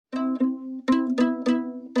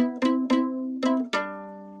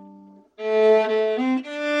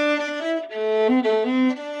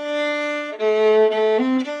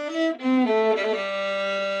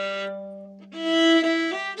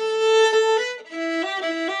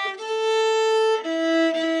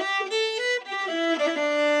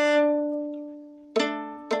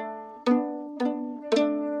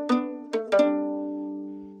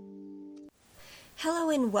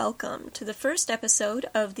and welcome to the first episode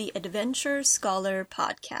of the Adventure Scholar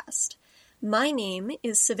podcast. My name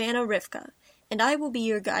is Savannah Rivka, and I will be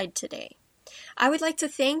your guide today. I would like to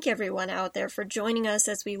thank everyone out there for joining us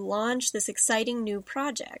as we launch this exciting new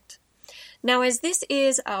project. Now, as this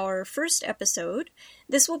is our first episode,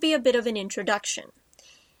 this will be a bit of an introduction.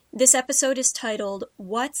 This episode is titled,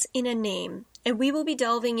 What's in a Name? And we will be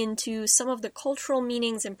delving into some of the cultural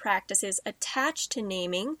meanings and practices attached to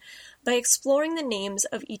naming by exploring the names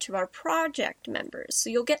of each of our project members.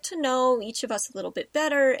 So you'll get to know each of us a little bit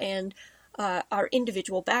better and our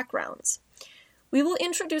individual backgrounds. We will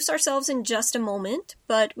introduce ourselves in just a moment,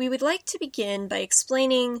 but we would like to begin by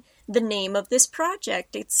explaining the name of this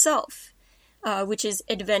project itself, which is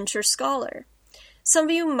Adventure Scholar. Some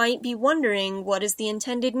of you might be wondering what is the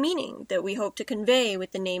intended meaning that we hope to convey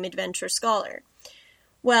with the name Adventure Scholar.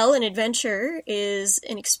 Well, an adventure is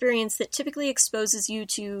an experience that typically exposes you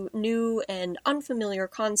to new and unfamiliar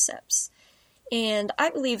concepts. And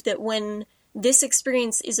I believe that when this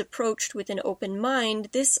experience is approached with an open mind,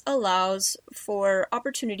 this allows for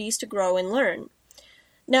opportunities to grow and learn.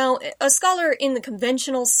 Now, a scholar in the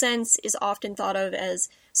conventional sense is often thought of as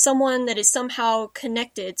someone that is somehow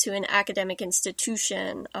connected to an academic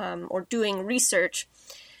institution or doing research.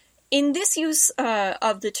 In this use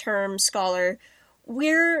of the term scholar,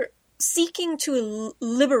 we're seeking to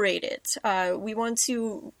liberate it. We want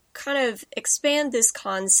to kind of expand this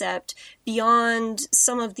concept beyond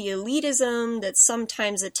some of the elitism that's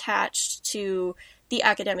sometimes attached to the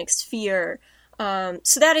academic sphere.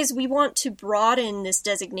 So that is, we want to broaden this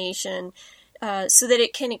designation so that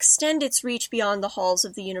it can extend its reach beyond the halls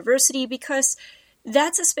of the university, because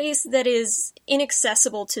that's a space that is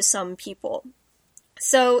inaccessible to some people.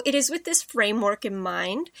 So it is with this framework in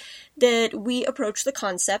mind that we approach the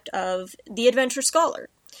concept of the Adventure Scholar.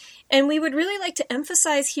 And we would really like to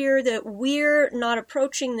emphasize here that we're not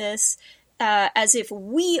approaching this as if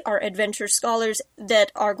we are adventure scholars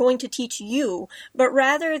that are going to teach you, but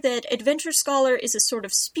rather that Adventure Scholar is a sort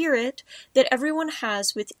of spirit that everyone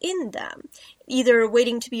has within them, either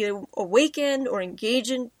waiting to be awakened or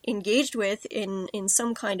engaged with in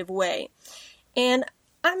some kind of way. And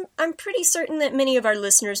I'm pretty certain that many of our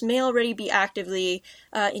listeners may already be actively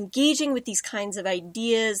engaging with these kinds of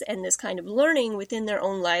ideas and this kind of learning within their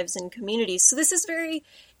own lives and communities. So this is very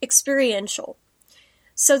experiential.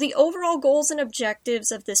 So the overall goals and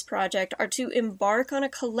objectives of this project are to embark on a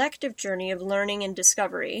collective journey of learning and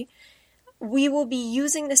discovery. We will be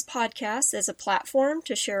using this podcast as a platform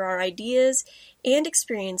to share our ideas and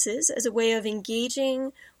experiences as a way of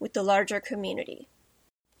engaging with the larger community.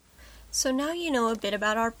 So now you know a bit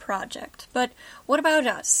about our project, but what about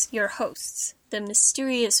us, your hosts, the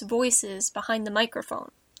mysterious voices behind the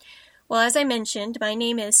microphone? Well, as I mentioned, my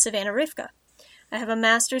name is Savannah Rivka. I have a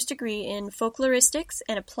master's degree in folkloristics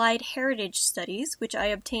and applied heritage studies, which I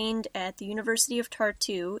obtained at the University of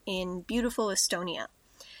Tartu in beautiful Estonia.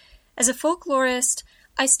 As a folklorist,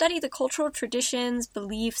 I study the cultural traditions,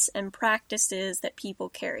 beliefs, and practices that people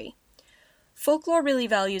carry. Folklore really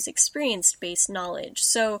values experience-based knowledge,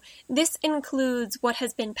 so this includes what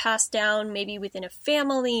has been passed down maybe within a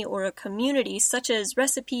family or a community, such as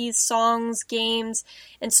recipes, songs, games,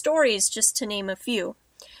 and stories, just to name a few.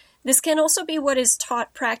 This can also be what is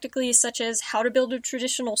taught practically, such as how to build a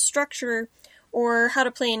traditional structure or how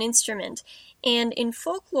to play an instrument. And in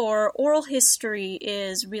folklore, oral history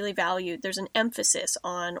is really valued. There's an emphasis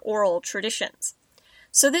on oral traditions.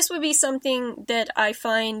 So this would be something that I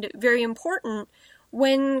find very important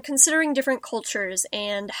when considering different cultures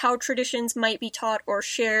and how traditions might be taught or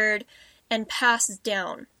shared and passed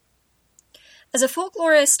down. As a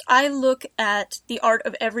folklorist, I look at the art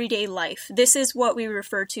of everyday life. This is what we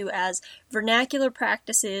refer to as vernacular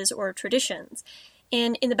practices or traditions.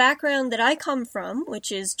 And in the background that I come from, which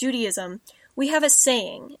is Judaism, we have a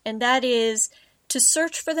saying, and that is to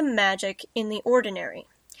search for the magic in the ordinary.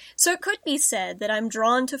 So it could be said that I'm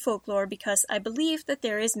drawn to folklore because I believe that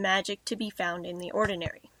there is magic to be found in the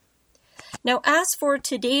ordinary. Now, as for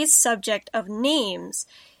today's subject of names,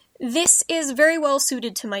 this is very well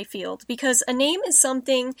suited to my field because a name is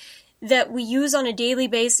something that we use on a daily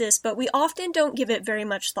basis, but we often don't give it very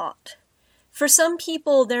much thought. For some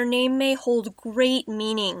people, their name may hold great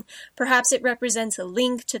meaning. Perhaps it represents a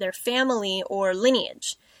link to their family or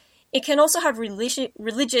lineage. It can also have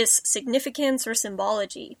religious significance or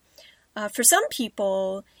symbology. For some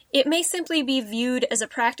people, it may simply be viewed as a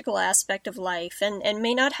practical aspect of life and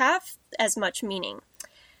may not have as much meaning.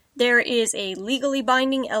 There is a legally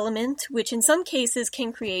binding element, which in some cases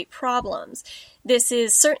can create problems. This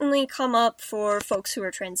has certainly come up for folks who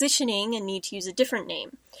are transitioning and need to use a different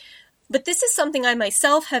name. But this is something I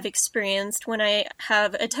myself have experienced when I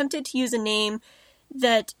have attempted to use a name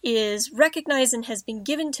that is recognized and has been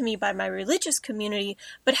given to me by my religious community,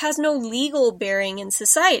 but has no legal bearing in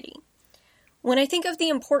society. When I think of the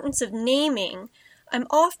importance of naming, I'm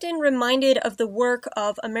often reminded of the work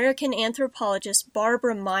of American anthropologist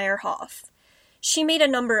Barbara Meyerhoff. She made a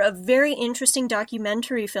number of very interesting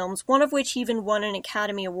documentary films, one of which even won an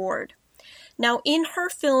Academy Award. Now, in her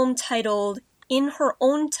film titled In Her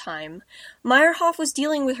Own Time, Meyerhoff was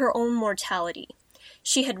dealing with her own mortality.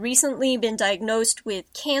 She had recently been diagnosed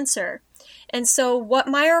with cancer, and so what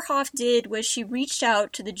Meyerhoff did was she reached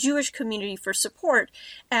out to the Jewish community for support,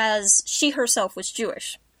 as she herself was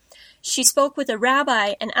Jewish. She spoke with a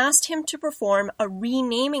rabbi and asked him to perform a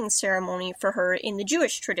renaming ceremony for her in the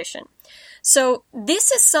Jewish tradition. So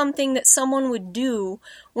this is something that someone would do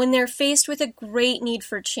when they're faced with a great need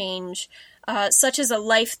for change, such as a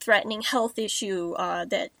life-threatening health issue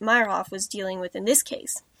that Meyerhoff was dealing with in this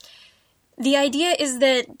case. The idea is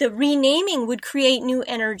that the renaming would create new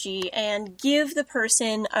energy and give the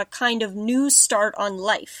person a kind of new start on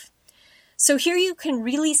life. So here you can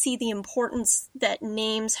really see the importance that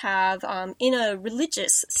names have in a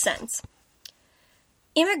religious sense.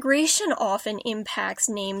 Immigration often impacts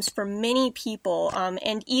names for many people,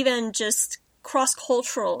 and even just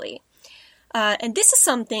cross-culturally. And this is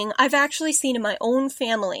something I've actually seen in my own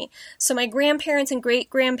family. So my grandparents and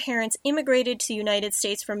great-grandparents immigrated to the United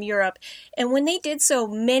States from Europe, and when they did so,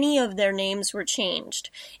 many of their names were changed.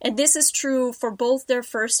 And this is true for both their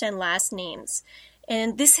first and last names.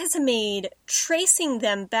 And this has made tracing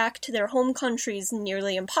them back to their home countries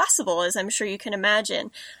nearly impossible, as I'm sure you can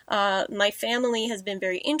imagine. My family has been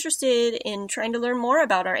very interested in trying to learn more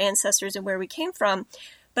about our ancestors and where we came from,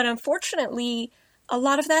 but unfortunately, a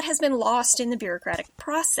lot of that has been lost in the bureaucratic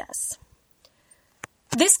process.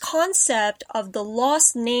 This concept of the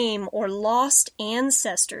lost name or lost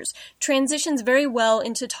ancestors transitions very well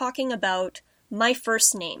into talking about my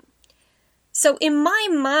first name. So in my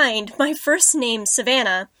mind, my first name,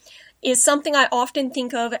 Savannah, is something I often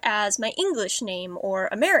think of as my English name or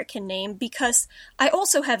American name because I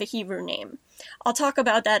also have a Hebrew name. I'll talk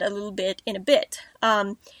about that a little bit in a bit.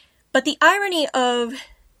 But the irony of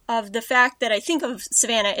the fact that I think of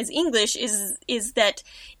Savannah as English is that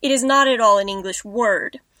it is not at all an English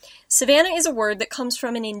word. Savannah is a word that comes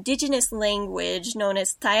from an indigenous language known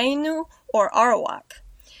as Taino or Arawak.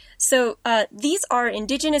 So these are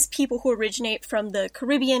indigenous people who originate from the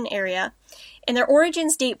Caribbean area, and their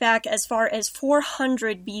origins date back as far as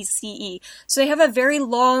 400 BCE, so they have a very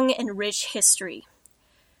long and rich history.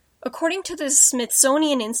 According to the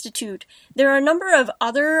Smithsonian Institute, there are a number of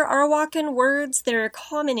other Arawakan words that are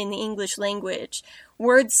common in the English language,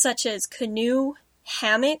 words such as canoe,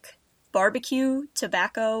 hammock, barbecue,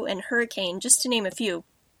 tobacco, and hurricane, just to name a few.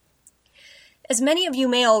 As many of you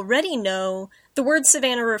may already know, the word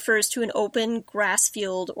savanna refers to an open grass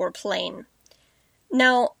field or plain.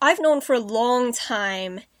 Now, I've known for a long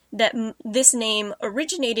time that this name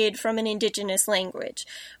originated from an indigenous language,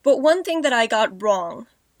 but one thing that I got wrong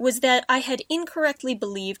was that I had incorrectly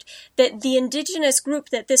believed that the indigenous group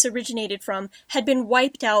that this originated from had been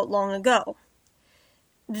wiped out long ago.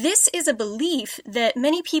 This is a belief that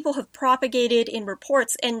many people have propagated in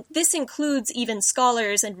reports, and this includes even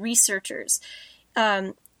scholars and researchers.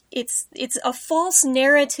 It's a false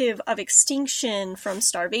narrative of extinction from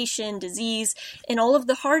starvation, disease, and all of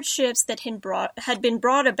the hardships that had been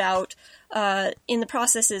brought about in the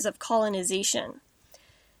processes of colonization.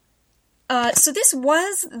 So this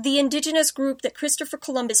was the indigenous group that Christopher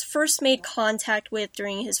Columbus first made contact with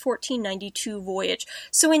during his 1492 voyage.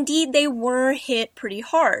 So indeed, they were hit pretty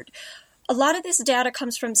hard. A lot of this data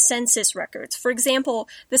comes from census records. For example,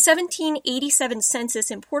 the 1787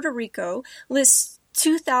 census in Puerto Rico lists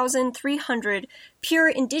 2,300 pure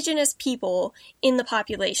indigenous people in the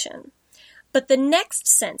population. But the next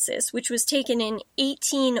census, which was taken in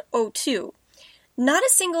 1802, not a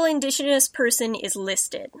single indigenous person is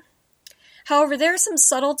listed. However, there are some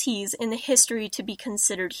subtleties in the history to be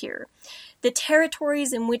considered here. The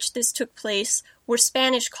territories in which this took place were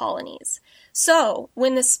Spanish colonies. So,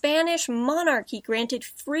 when the Spanish monarchy granted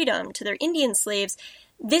freedom to their Indian slaves,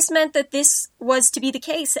 this meant that this was to be the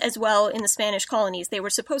case as well in the Spanish colonies. They were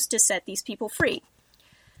supposed to set these people free.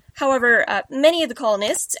 However, many of the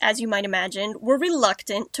colonists, as you might imagine, were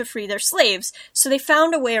reluctant to free their slaves, so they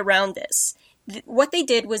found a way around this. What they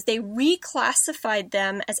did was they reclassified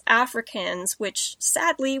them as Africans, which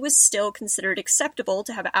sadly was still considered acceptable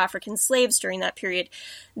to have African slaves during that period.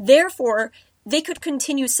 Therefore, they could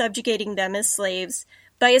continue subjugating them as slaves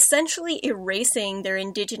by essentially erasing their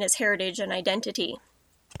indigenous heritage and identity.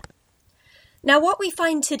 Now, what we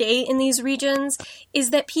find today in these regions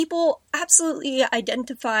is that people absolutely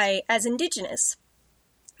identify as indigenous.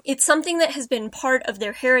 It's something that has been part of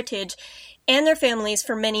their heritage and their families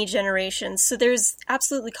for many generations, so there's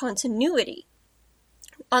absolutely continuity.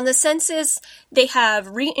 On the census, they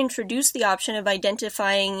have reintroduced the option of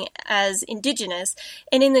identifying as indigenous,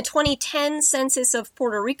 and in the 2010 census of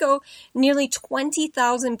Puerto Rico, nearly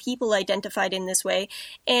 20,000 people identified in this way,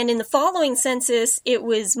 and in the following census, it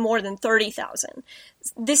was more than 30,000.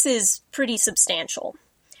 This is pretty substantial.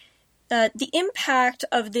 The impact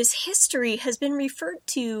of this history has been referred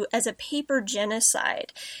to as a paper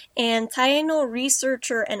genocide, and Taino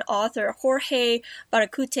researcher and author Jorge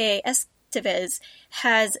Baracute Estevez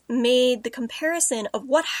has made the comparison of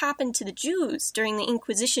what happened to the Jews during the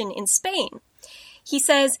Inquisition in Spain. He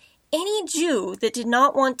says, any Jew that did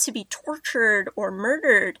not want to be tortured or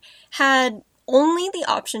murdered had only the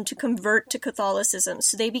option to convert to Catholicism,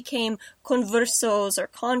 so they became conversos or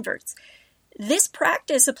converts. This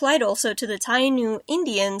practice applied also to the Taino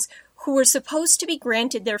Indians, who were supposed to be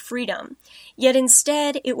granted their freedom, yet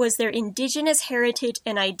instead it was their indigenous heritage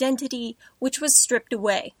and identity which was stripped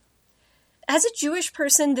away. As a Jewish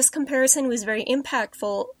person, this comparison was very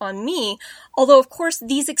impactful on me, although of course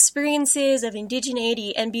these experiences of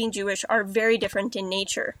indigeneity and being Jewish are very different in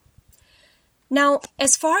nature. Now,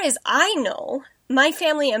 as far as I know, my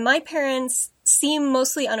family and my parents seem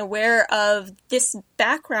mostly unaware of this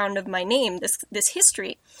background of my name, this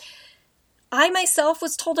history. I myself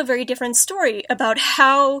was told a very different story about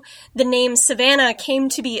how the name Savannah came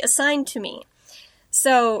to be assigned to me.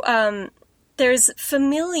 So, there's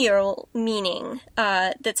familial meaning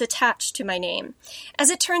that's attached to my name.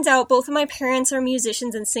 As it turns out, both of my parents are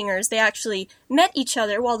musicians and singers. They actually met each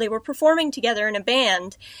other while they were performing together in a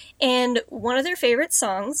band, and one of their favorite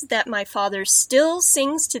songs that my father still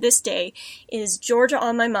sings to this day is Georgia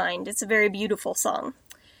on My Mind. It's a very beautiful song.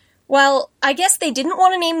 Well, I guess they didn't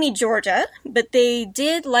want to name me Georgia, but they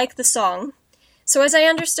did like the song. So as I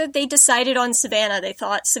understood, they decided on Savannah. They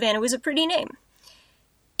thought Savannah was a pretty name.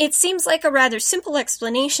 It seems like a rather simple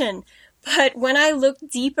explanation, but when I looked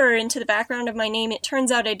deeper into the background of my name, it turns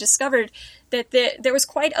out I discovered that there was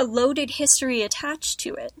quite a loaded history attached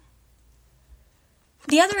to it.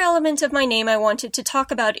 The other element of my name I wanted to talk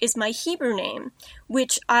about is my Hebrew name,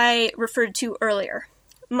 which I referred to earlier.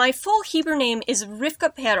 My full Hebrew name is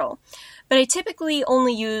Rivka Pero, but I typically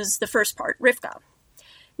only use the first part, Rivka.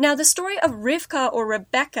 Now, the story of Rivka, or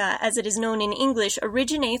Rebecca, as it is known in English,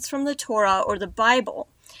 originates from the Torah, or the Bible.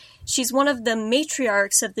 She's one of the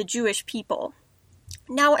matriarchs of the Jewish people.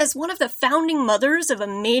 Now, as one of the founding mothers of a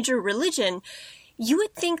major religion, you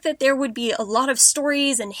would think that there would be a lot of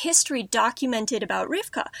stories and history documented about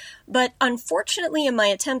Rivka, but unfortunately in my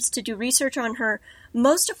attempts to do research on her,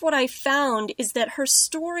 most of what I found is that her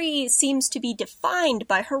story seems to be defined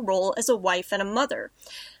by her role as a wife and a mother.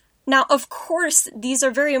 Now, of course, these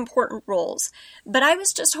are very important roles, but I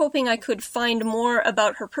was just hoping I could find more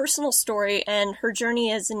about her personal story and her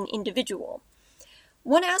journey as an individual.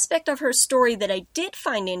 One aspect of her story that I did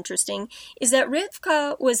find interesting is that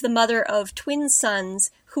Rivka was the mother of twin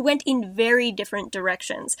sons who went in very different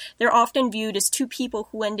directions. They're often viewed as two people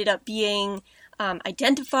who ended up being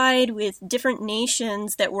identified with different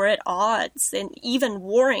nations that were at odds and even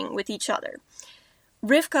warring with each other.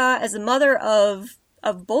 Rivka, as the mother of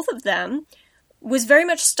both of them, was very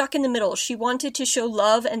much stuck in the middle. She wanted to show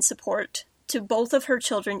love and support to both of her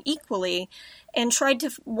children equally and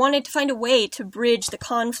wanted to find a way to bridge the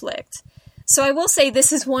conflict. So I will say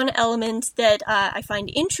this is one element that I find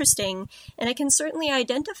interesting, and I can certainly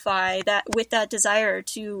identify that with that desire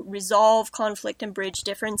to resolve conflict and bridge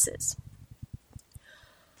differences.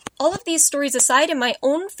 All of these stories aside, in my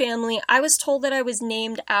own family, I was told that I was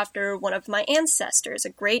named after one of my ancestors, a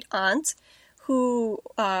great aunt, who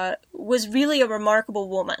was really a remarkable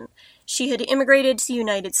woman. She had immigrated to the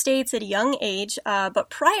United States at a young age,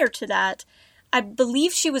 but prior to that, I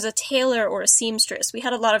believe she was a tailor or a seamstress. We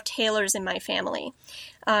had a lot of tailors in my family.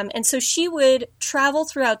 And so she would travel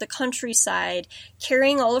throughout the countryside,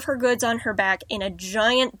 carrying all of her goods on her back in a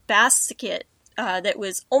giant basket that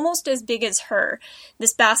was almost as big as her.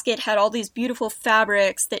 This basket had all these beautiful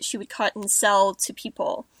fabrics that she would cut and sell to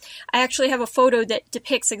people. I actually have a photo that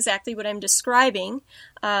depicts exactly what I'm describing,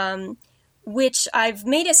 which I've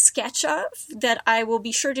made a sketch of that I will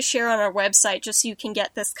be sure to share on our website just so you can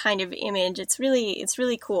get this kind of image. It's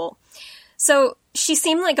really cool. So she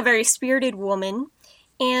seemed like a very spirited woman,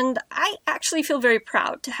 and I actually feel very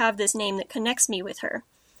proud to have this name that connects me with her.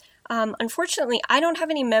 Unfortunately, I don't have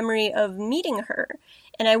any memory of meeting her,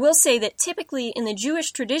 and I will say that typically in the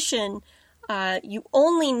Jewish tradition, you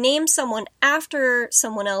only name someone after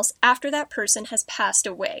someone else after that person has passed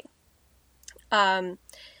away. And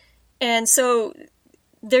so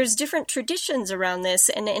there's different traditions around this,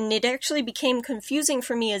 and it actually became confusing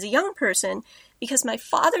for me as a young person because my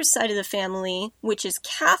father's side of the family, which is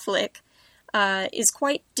Catholic, is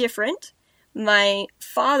quite different. My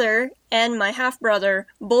father and my half-brother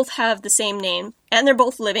both have the same name, and they're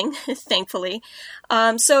both living, thankfully.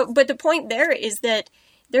 But the point there is that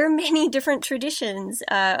there are many different traditions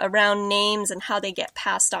around names and how they get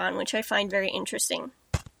passed on, which I find very interesting.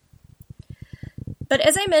 But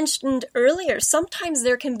as I mentioned earlier, sometimes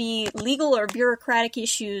there can be legal or bureaucratic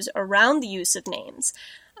issues around the use of names.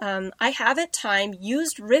 I have at times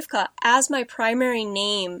used Rivka as my primary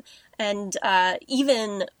name and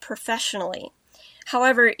even professionally.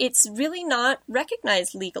 However, it's really not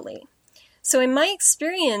recognized legally. So in my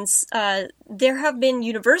experience, there have been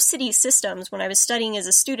university systems when I was studying as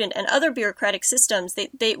a student and other bureaucratic systems,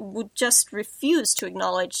 they would just refuse to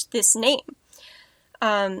acknowledge this name.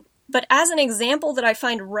 But as an example that I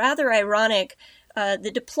find rather ironic,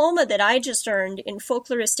 the diploma that I just earned in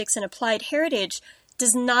folkloristics and applied heritage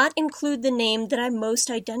does not include the name that I most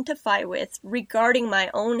identify with regarding my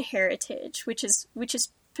own heritage, which is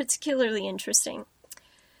particularly interesting.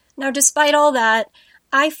 Now, despite all that,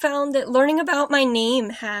 I found that learning about my name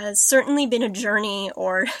has certainly been a journey,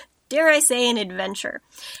 or dare I say, an adventure,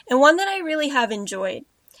 and one that I really have enjoyed.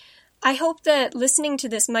 I hope that listening to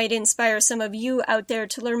this might inspire some of you out there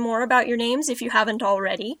to learn more about your names if you haven't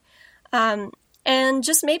already, and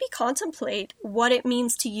just maybe contemplate what it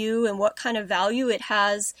means to you and what kind of value it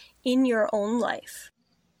has in your own life.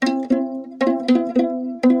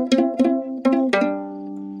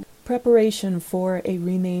 Preparation for a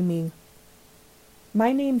renaming.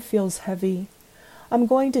 My name feels heavy. I'm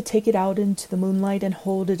going to take it out into the moonlight and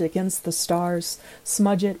hold it against the stars,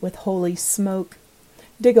 smudge it with holy smoke.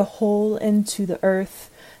 Dig a hole into the earth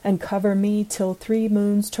and cover me till 3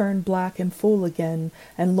 moons turn black and full again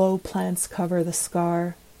and low plants cover the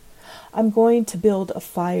scar. I'm going to build a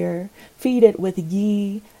fire, feed it with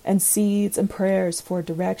ghee and seeds and prayers for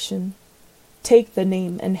direction. Take the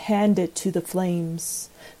name and hand it to the flames.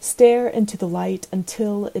 Stare into the light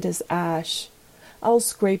until it is ash. I'll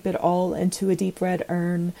scrape it all into a deep red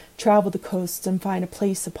urn, travel the coasts and find a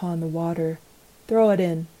place upon the water. Throw it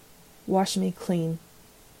in. Wash me clean.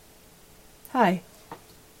 Hi,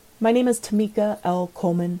 my name is Tamika L.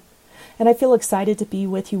 Coleman, and I feel excited to be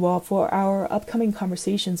with you all for our upcoming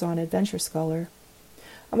conversations on Adventure Scholar.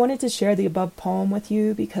 I wanted to share the above poem with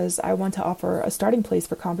you because I want to offer a starting place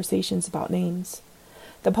for conversations about names.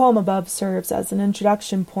 The poem above serves as an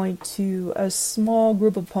introduction point to a small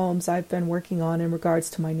group of poems I've been working on in regards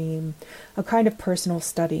to my name, a kind of personal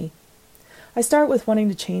study. I start with wanting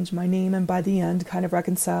to change my name and by the end kind of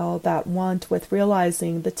reconcile that want with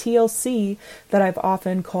realizing the TLC that I've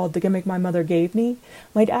often called the gimmick my mother gave me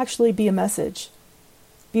might actually be a message.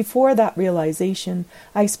 Before that realization,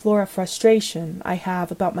 I explore a frustration I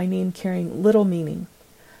have about my name carrying little meaning.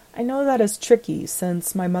 I know that is tricky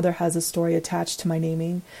since my mother has a story attached to my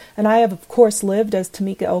naming, and I have of course lived as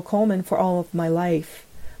Tamika L. Coleman for all of my life.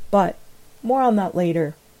 But more on that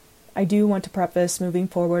later. I do want to preface moving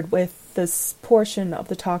forward with this portion of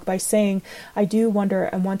the talk by saying I do wonder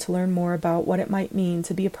and want to learn more about what it might mean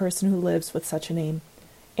to be a person who lives with such a name,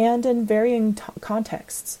 and in varying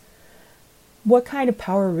contexts. What kind of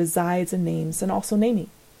power resides in names and also naming?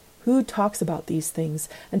 Who talks about these things,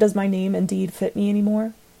 and does my name indeed fit me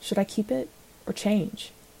anymore? Should I keep it or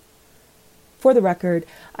change? For the record,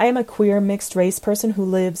 I am a queer mixed-race person who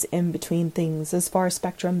lives in between things as far as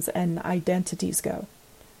spectrums and identities go.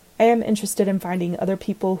 I am interested in finding other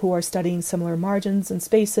people who are studying similar margins and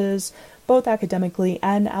spaces, both academically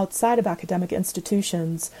and outside of academic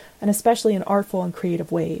institutions, and especially in artful and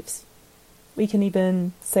creative ways. We can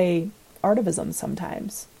even say artivism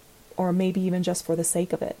sometimes, or maybe even just for the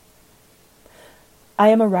sake of it. I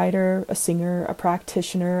am a writer, a singer, a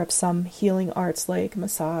practitioner of some healing arts like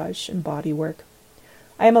massage and body work.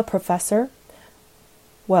 I am a professor,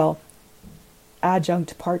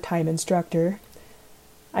 adjunct part-time instructor.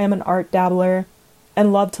 I am an art dabbler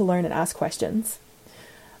and love to learn and ask questions.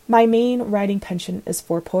 My main writing penchant is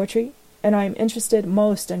for poetry, and I am interested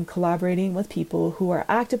most in collaborating with people who are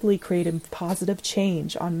actively creating positive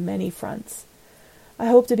change on many fronts. I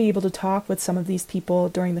hope to be able to talk with some of these people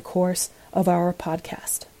during the course of our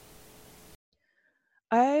podcast.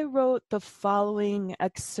 I wrote the following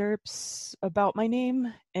excerpts about my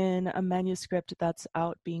name in a manuscript that's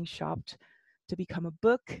out being shopped to become a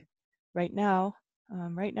book right now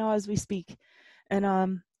as we speak.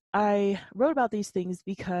 And I wrote about these things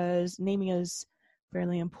because naming is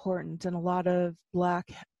fairly important. In a lot of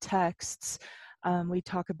Black texts, we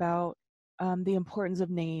talk about the importance of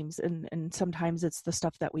names, and sometimes it's the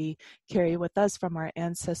stuff that we carry with us from our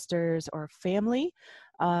ancestors or family,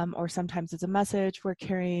 or sometimes it's a message we're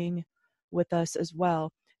carrying with us as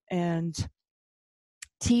well. And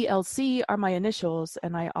TLC are my initials,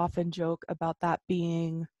 and I often joke about that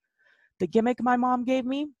being the gimmick my mom gave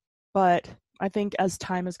me, but I think as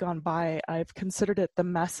time has gone by, I've considered it the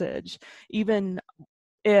message, even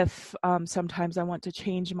if sometimes I want to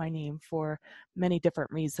change my name for many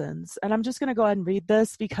different reasons. And I'm just going to go ahead and read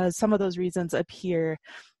this because some of those reasons appear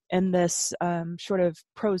in this sort of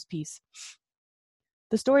prose piece.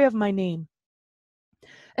 The story of my name.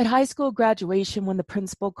 At high school graduation, when the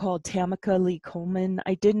principal called Tamika Lee Coleman,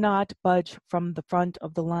 I did not budge from the front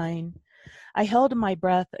of the line. I held my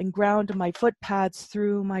breath and ground my foot pads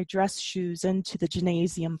through my dress shoes into the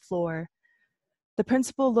gymnasium floor. The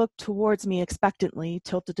principal looked towards me expectantly,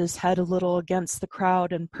 tilted his head a little against the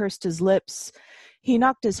crowd, and pursed his lips. He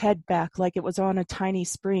knocked his head back like it was on a tiny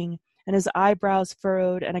spring, and his eyebrows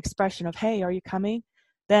furrowed an expression of, "Hey, are you coming?"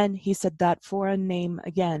 Then he said that foreign name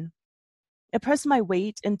again. I pressed my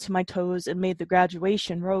weight into my toes and made the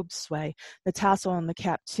graduation robe sway, the tassel on the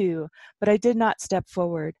cap too, but I did not step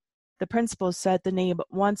forward. The principal said the name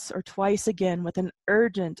once or twice again with an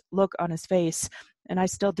urgent look on his face, and I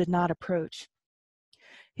still did not approach.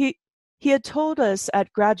 He had told us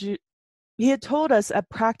at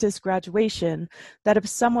practice graduation that if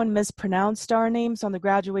someone mispronounced our names on the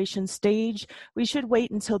graduation stage, we should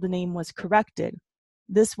wait until the name was corrected.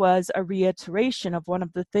 This was a reiteration of one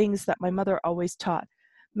of the things that my mother always taught.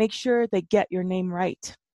 Make sure they get your name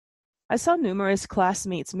right. I saw numerous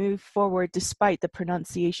classmates move forward despite the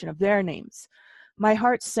pronunciation of their names. My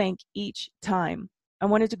heart sank each time. I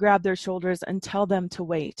wanted to grab their shoulders and tell them to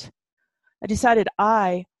wait. I decided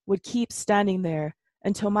I would keep standing there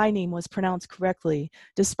until my name was pronounced correctly,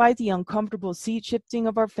 despite the uncomfortable seat shifting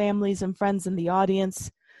of our families and friends in the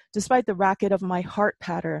audience, despite the racket of my heart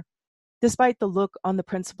patter, despite the look on the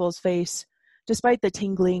principal's face, despite the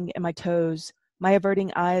tingling in my toes, my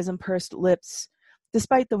averting eyes and pursed lips,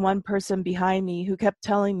 despite the one person behind me who kept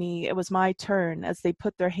telling me it was my turn as they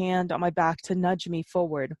put their hand on my back to nudge me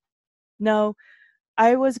forward. No,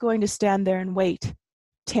 I was going to stand there and wait.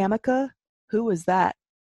 Tamika? Who was that?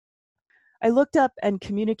 I looked up and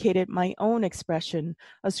communicated my own expression,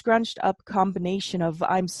 a scrunched up combination of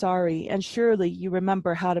 "I'm sorry" and "surely you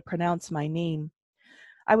remember how to pronounce my name."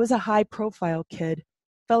 I was a high-profile kid.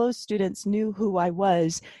 Fellow students knew who I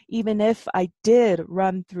was, even if I did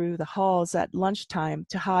run through the halls at lunchtime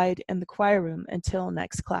to hide in the choir room until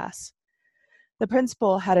next class. The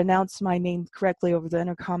principal had announced my name correctly over the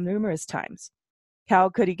intercom numerous times. How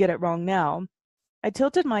could he get it wrong now? I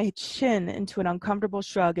tilted my chin into an uncomfortable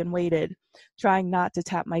shrug and waited, trying not to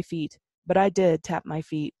tap my feet, but I did tap my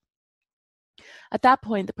feet. At that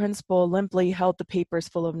point, the principal limply held the papers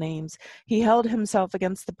full of names. He held himself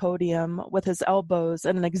against the podium with his elbows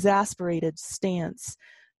in an exasperated stance.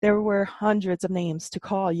 There were hundreds of names to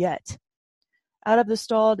call yet. Out of the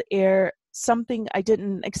stalled air, something I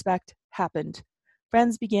didn't expect happened.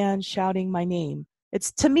 Friends began shouting my name.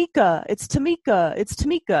 "It's Tamika! It's Tamika! It's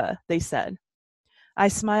Tamika!" they said. I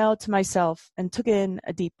smiled to myself and took in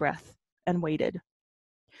a deep breath and waited.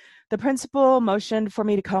 The principal motioned for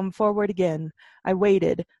me to come forward again. I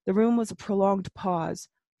waited. The room was a prolonged pause.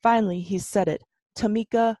 Finally, he said it.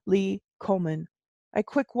 Tamika Lee Coleman. I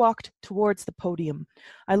quick-walked towards the podium.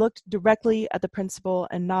 I looked directly at the principal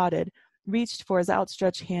and nodded, reached for his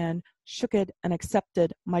outstretched hand, shook it, and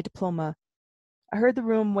accepted my diploma. I heard the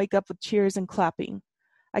room wake up with cheers and clapping.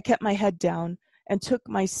 I kept my head down and took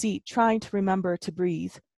my seat, trying to remember to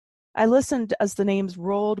breathe. I listened as the names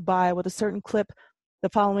rolled by with a certain clip, the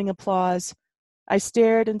following applause. I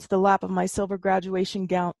stared into the lap of my silver graduation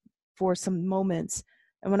gown for some moments,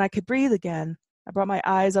 and when I could breathe again, I brought my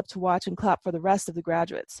eyes up to watch and clap for the rest of the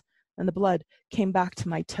graduates, and the blood came back to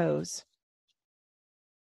my toes.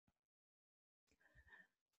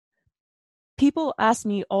 People ask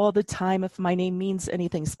me all the time if my name means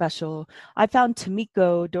anything special. I found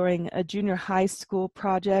Tamiko during a junior high school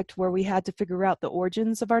project where we had to figure out the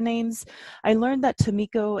origins of our names. I learned that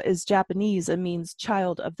Tamiko is Japanese and means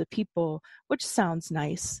child of the people, which sounds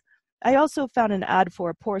nice. I also found an ad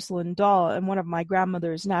for a porcelain doll in one of my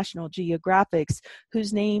grandmother's National Geographics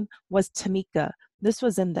whose name was Tamika. This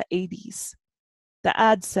was in the 80s. The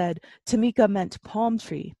ad said Tamika meant palm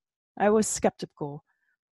tree. I was skeptical.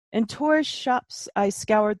 In tourist shops, I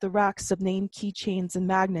scoured the racks of name keychains and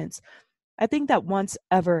magnets. I think that once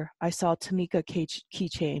ever I saw Tamika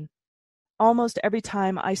keychain. Almost every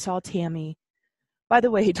time I saw Tammy. By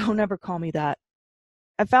the way, don't ever call me that.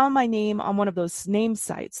 I found my name on one of those name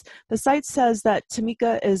sites. The site says that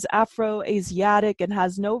Tamika is Afro-Asiatic and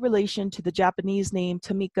has no relation to the Japanese name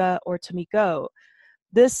Tamika or Tamiko.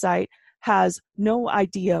 This site has no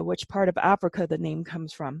idea which part of Africa the name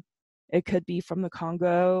comes from. It could be from the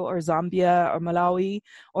Congo or Zambia or Malawi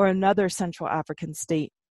or another Central African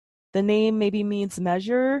state. The name maybe means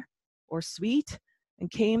measure or sweet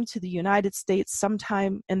and came to the United States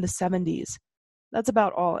sometime in the 70s. That's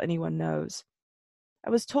about all anyone knows. I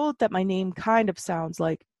was told that my name kind of sounds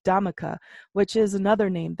like Damika, which is another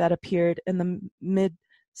name that appeared in the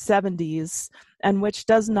mid-70s and which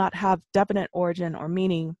does not have definite origin or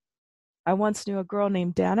meaning. I once knew a girl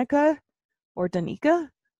named Danica or Danica.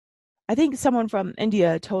 I think someone from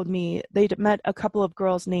India told me they'd met a couple of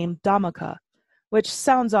girls named Damaka, which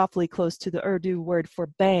sounds awfully close to the Urdu word for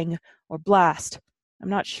bang or blast. I'm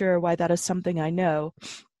not sure why that is something I know.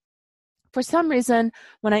 For some reason,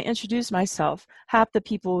 when I introduce myself, half the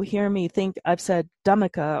people who hear me think I've said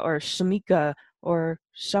Damika or Shamika or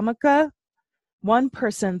Shamaka. One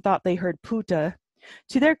person thought they heard puta.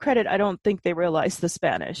 To their credit, I don't think they realized the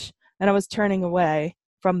Spanish, and I was turning away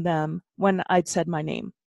from them when I'd said my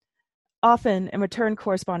name. Often, in return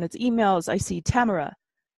correspondence emails, I see Tamara.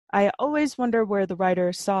 I always wonder where the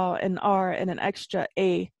writer saw an R and an extra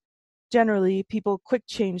A. Generally, people quick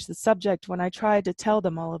change the subject when I try to tell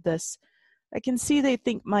them all of this. I can see they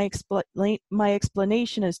think my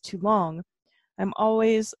explanation is too long. I'm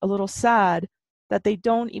always a little sad that they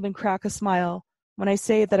don't even crack a smile when I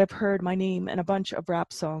say that I've heard my name in a bunch of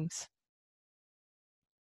rap songs.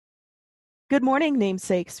 Good morning,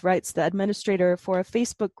 namesakes, writes the administrator for a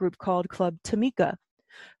Facebook group called Club Tamika.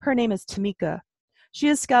 Her name is Tamika. She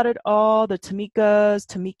has scouted all the Tamikas,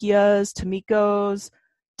 Tamikias, Tamikos,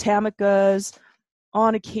 Tamikas,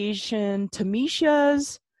 on occasion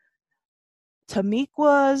Tamishas,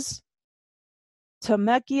 Tamiquas,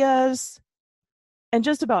 Tamekias, and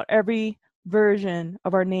just about every version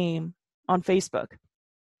of our name on Facebook.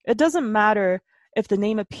 It doesn't matter if the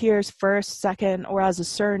name appears first, second, or as a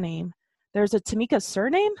surname. There's a Tamika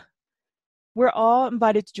surname? We're all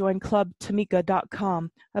invited to join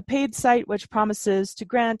clubtamika.com, a paid site which promises to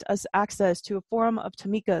grant us access to a forum of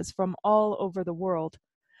Tamikas from all over the world.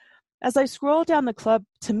 As I scroll down the Club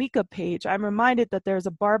Tamika page, I'm reminded that there's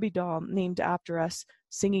a Barbie doll named after us,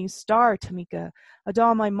 singing Star Tamika, a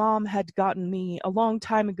doll my mom had gotten me a long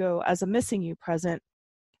time ago as a missing you present.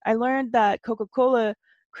 I learned that Coca-Cola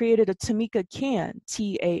created a Tamika can,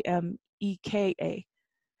 Tameka,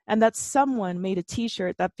 and that someone made a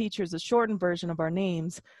t-shirt that features a shortened version of our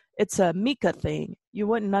names. It's a Mika thing. You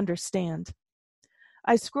wouldn't understand.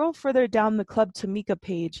 I scroll further down the Club Tamika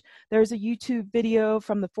page. There's a YouTube video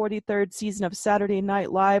from the 43rd season of Saturday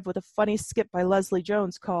Night Live with a funny skit by Leslie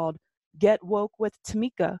Jones called Get Woke with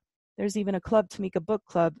Tamika. There's even a Club Tamika book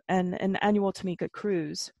club and an annual Tamika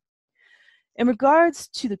cruise. In regards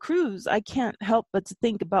to the cruise, I can't help but to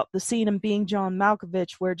think about the scene in Being John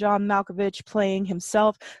Malkovich, where John Malkovich, playing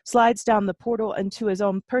himself, slides down the portal into his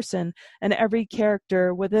own person, and every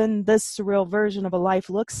character within this surreal version of a life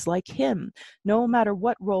looks like him, no matter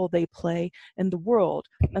what role they play in the world,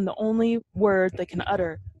 and the only word they can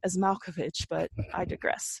utter is Malkovich, but I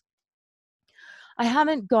digress. I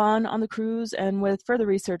haven't gone on the cruise, and with further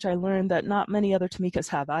research, I learned that not many other Tamikas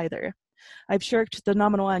have either. I've shirked the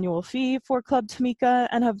nominal annual fee for Club Tamika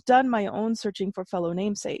and have done my own searching for fellow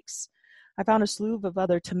namesakes. I found a slew of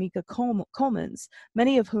other Tamika Colemans,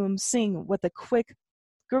 many of whom sing with a quick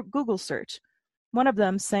Google search. One of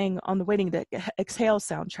them sang on the Waiting to Exhale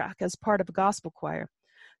soundtrack as part of a gospel choir.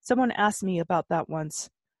 Someone asked me about that once.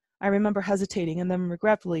 I remember hesitating and then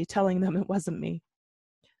regretfully telling them it wasn't me.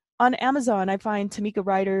 On Amazon, I find Tamika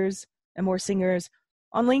writers and more singers.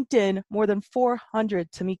 On LinkedIn, more than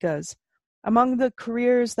 400 Tamikas. Among the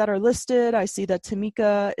careers that are listed, I see that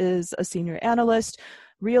Tamika is a senior analyst,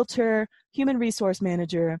 realtor, human resource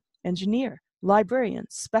manager, engineer, librarian,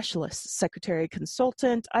 specialist, secretary,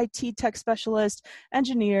 consultant, IT tech specialist,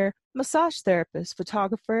 engineer, massage therapist,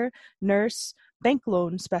 photographer, nurse, bank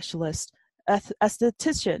loan specialist,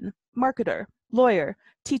 esthetician, marketer, lawyer,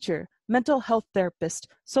 teacher, mental health therapist,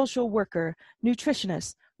 social worker,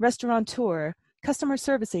 nutritionist, restaurateur, customer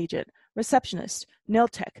service agent, receptionist, nail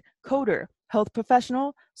tech, coder, health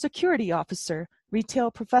professional, security officer,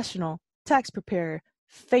 retail professional, tax preparer,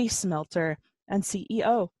 face melter, and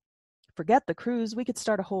CEO. Forget the cruise, we could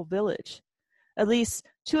start a whole village. At least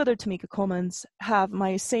 2 other Tamika Colemans have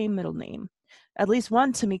my same middle name. At least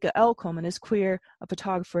one Tamika L. Coleman is queer, a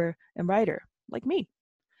photographer, and writer, like me.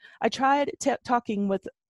 I tried talking with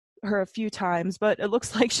her a few times, but it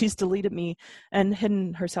looks like she's deleted me and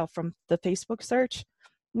hidden herself from the Facebook search.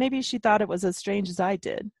 Maybe she thought it was as strange as I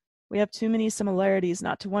did. We have too many similarities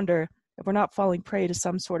not to wonder if we're not falling prey to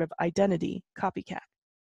some sort of identity copycat.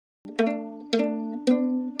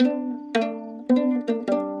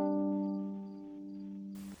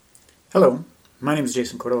 Hello, my name is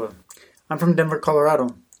Jason Cordova. I'm from Denver,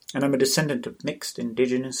 Colorado, and I'm a descendant of mixed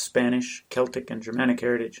indigenous, Spanish, Celtic, and Germanic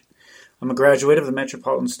heritage. I'm a graduate of the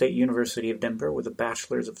Metropolitan State University of Denver with a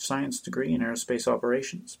Bachelor's of Science degree in Aerospace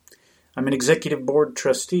Operations. I'm an executive board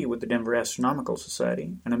trustee with the Denver Astronomical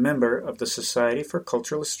Society and a member of the Society for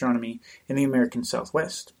Cultural Astronomy in the American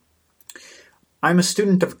Southwest. I'm a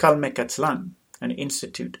student of Calmecatzlan, an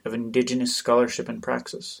institute of indigenous scholarship and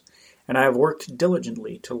praxis, and I have worked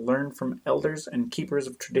diligently to learn from elders and keepers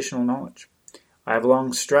of traditional knowledge. I have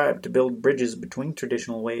long strived to build bridges between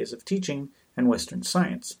traditional ways of teaching and Western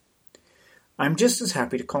science. I'm just as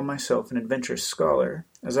happy to call myself an adventure scholar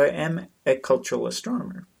as I am a cultural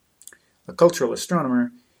astronomer. A cultural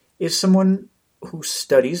astronomer is someone who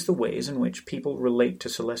studies the ways in which people relate to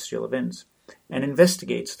celestial events and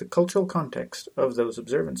investigates the cultural context of those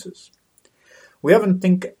observances. We often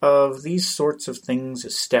think of these sorts of things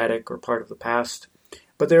as static or part of the past,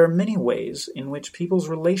 but there are many ways in which people's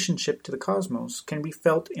relationship to the cosmos can be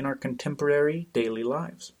felt in our contemporary daily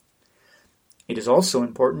lives. It is also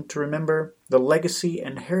important to remember the legacy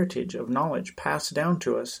and heritage of knowledge passed down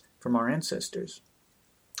to us from our ancestors.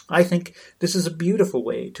 I think this is a beautiful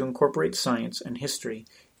way to incorporate science and history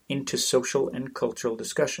into social and cultural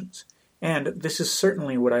discussions, and this is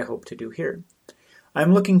certainly what I hope to do here.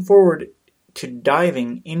 I'm looking forward to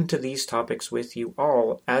diving into these topics with you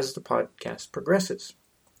all as the podcast progresses.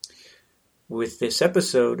 With this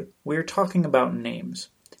episode, we're talking about names,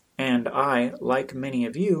 and I, like many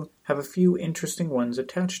of you, have a few interesting ones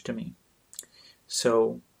attached to me.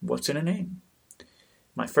 So, what's in a name?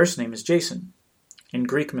 My first name is Jason. In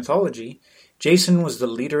Greek mythology, Jason was the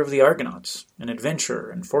leader of the Argonauts, an adventurer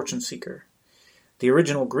and fortune seeker. The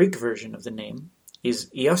original Greek version of the name is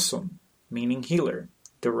Iason, meaning healer,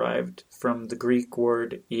 derived from the Greek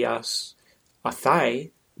word ias,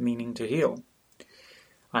 athai, meaning to heal.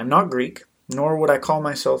 I'm not Greek, nor would I call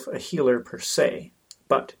myself a healer per se,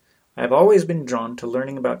 but I have always been drawn to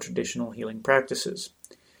learning about traditional healing practices.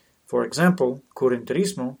 For example,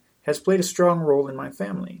 curanderismo has played a strong role in my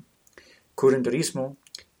family. Curanderismo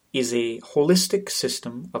is a holistic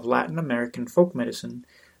system of Latin American folk medicine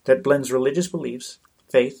that blends religious beliefs,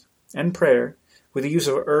 faith, and prayer with the use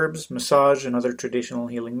of herbs, massage, and other traditional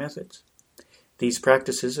healing methods. These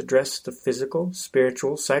practices address the physical,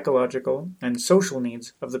 spiritual, psychological, and social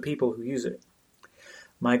needs of the people who use it.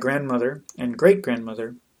 My grandmother and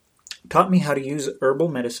great-grandmother taught me how to use herbal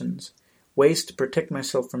medicines, ways to protect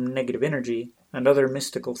myself from negative energy, and other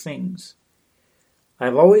mystical things.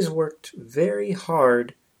 I've always worked very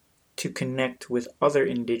hard to connect with other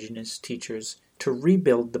indigenous teachers to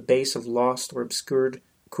rebuild the base of lost or obscured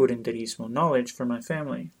curanderismo knowledge for my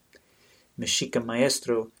family. Mexica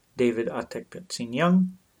Maestro David Atecpetzin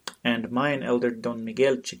Young and Mayan elder Don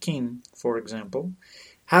Miguel Chiquin, for example,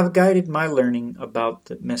 have guided my learning about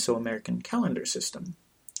the Mesoamerican calendar system.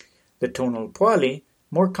 The Tonalpoali,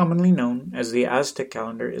 more commonly known as the Aztec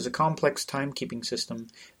calendar, is a complex timekeeping system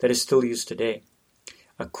that is still used today.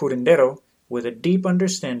 A curandero with a deep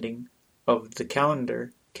understanding of the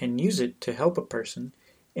calendar can use it to help a person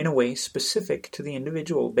in a way specific to the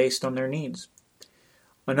individual based on their needs.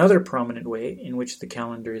 Another prominent way in which the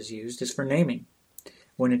calendar is used is for naming.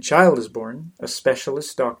 When a child is born, a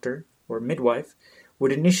specialist doctor or midwife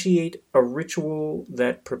would initiate a ritual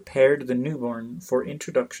that prepared the newborn for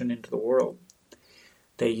introduction into the world.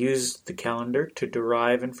 They used the calendar to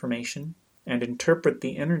derive information and interpret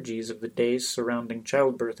the energies of the days surrounding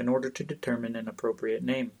childbirth in order to determine an appropriate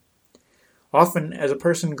name. Often, as a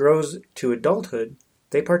person grows to adulthood,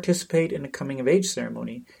 they participate in a coming-of-age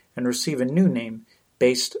ceremony and receive a new name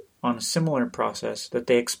based on a similar process that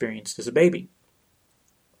they experienced as a baby.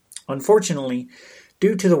 Unfortunately,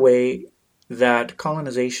 due to the way that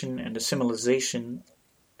colonization and assimilation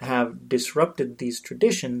have disrupted these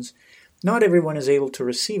traditions, not everyone is able to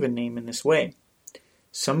receive a name in this way.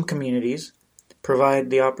 Some communities provide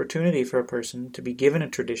the opportunity for a person to be given a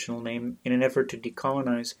traditional name in an effort to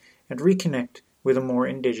decolonize and reconnect with a more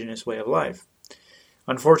indigenous way of life.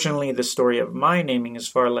 Unfortunately, the story of my naming is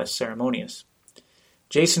far less ceremonious.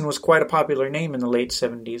 Jason was quite a popular name in the late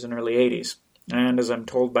 70s and early 80s, and as I'm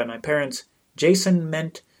told by my parents, Jason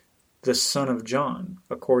meant the son of John,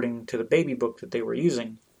 according to the baby book that they were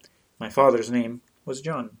using. My father's name was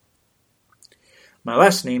John. My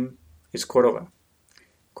last name is Cordova.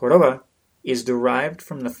 Cordova is derived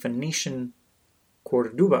from the Phoenician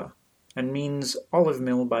Corduba and means olive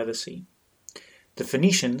mill by the sea. The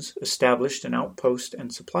Phoenicians established an outpost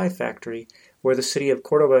and supply factory where the city of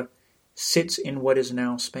Córdoba sits in what is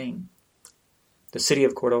now Spain. The city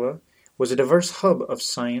of Córdoba was a diverse hub of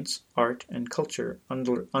science, art, and culture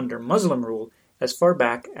under Muslim rule as far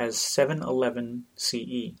back as 711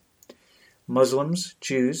 CE. Muslims,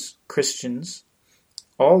 Jews, Christians,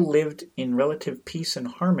 all lived in relative peace and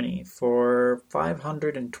harmony for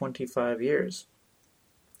 525 years.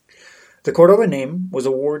 The Córdoba name was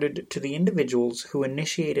awarded to the individuals who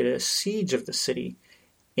initiated a siege of the city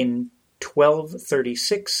in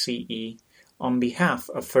 1236 CE on behalf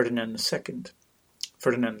of Ferdinand III,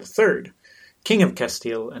 King of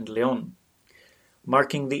Castile and Leon,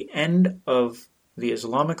 marking the end of the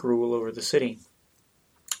Islamic rule over the city.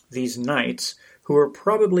 These knights, who were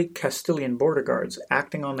probably Castilian border guards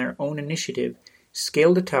acting on their own initiative,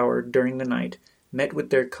 scaled a tower during the night, met with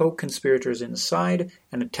their co-conspirators inside,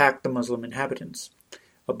 and attacked the Muslim inhabitants.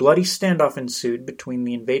 A bloody standoff ensued between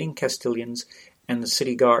the invading Castilians and the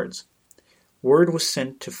city guards. Word was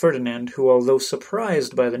sent to Ferdinand, who, although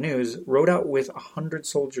surprised by the news, rode out with 100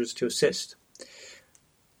 soldiers to assist.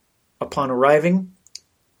 Upon arriving,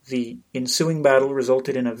 the ensuing battle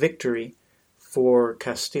resulted in a victory for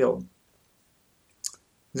Castile.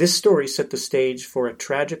 This story set the stage for a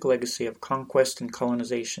tragic legacy of conquest and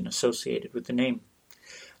colonization associated with the name.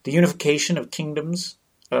 The unification of kingdoms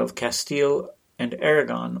of Castile and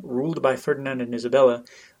Aragon, ruled by Ferdinand and Isabella,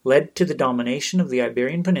 led to the domination of the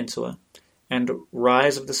Iberian Peninsula and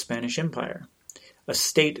rise of the Spanish Empire, a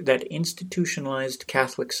state that institutionalized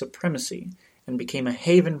Catholic supremacy and became a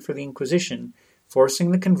haven for the Inquisition,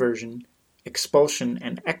 forcing the conversion, expulsion,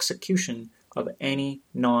 and execution of any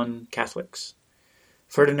non-Catholics.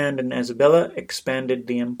 Ferdinand and Isabella expanded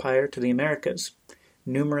the empire to the Americas.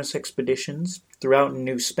 Numerous expeditions throughout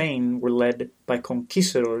New Spain were led by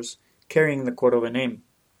conquistadors carrying the Córdoba name.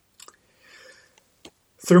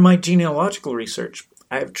 Through my genealogical research,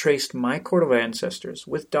 I have traced my Córdoba ancestors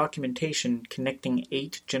with documentation connecting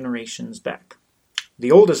 8 generations back,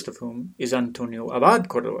 the oldest of whom is Antonio Abad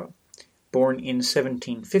Córdoba, born in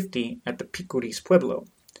 1750 at the Picuris Pueblo,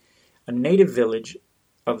 a native village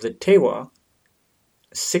of the Tewa,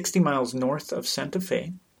 60 miles north of Santa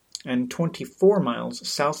Fe and 24 miles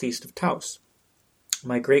southeast of Taos.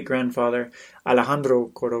 My great-grandfather, Alejandro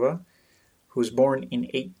Córdoba, who was born in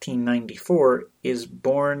 1894, is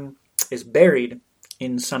buried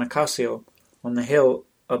in San Acacio on the hill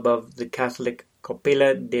above the Catholic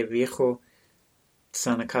Capilla de Viejo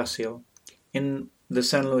San Acacio in the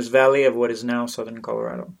San Luis Valley of what is now southern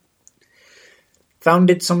Colorado.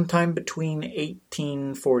 Founded sometime between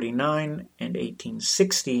 1849 and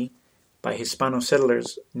 1860 by Hispano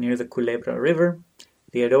settlers near the Culebra River,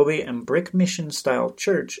 the adobe and brick mission-style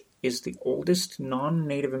church is the oldest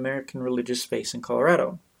non-Native American religious space in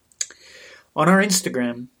Colorado. On our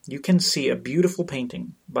Instagram, you can see a beautiful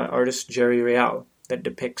painting by artist Jerry Real that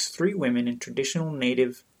depicts 3 women in traditional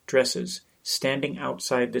Native dresses standing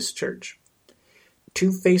outside this church.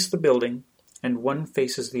 2 face the building, and 1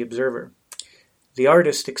 faces the observer. The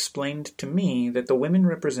artist explained to me that the women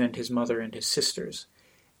represent his mother and his sisters,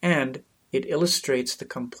 and it illustrates the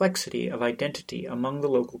complexity of identity among the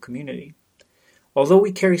local community. Although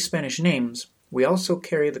we carry Spanish names, we also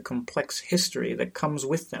carry the complex history that comes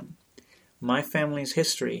with them. My family's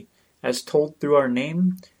history, as told through our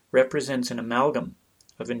name, represents an amalgam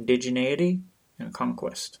of indigeneity and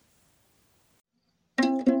conquest.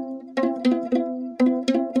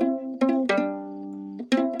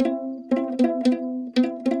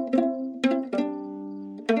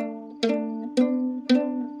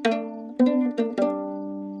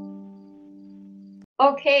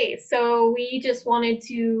 Okay, so we just wanted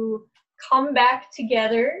to come back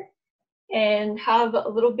together and have a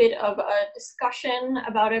little bit of a discussion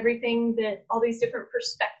about everything that all these different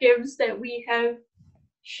perspectives that we have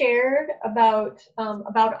shared about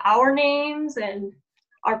our names and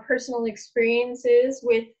our personal experiences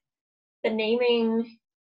with the naming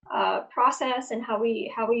process and how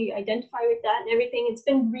we identify with that and everything. It's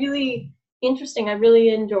been really interesting. I really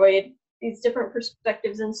enjoyed these different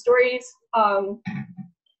perspectives and stories.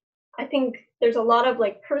 I think there's a lot of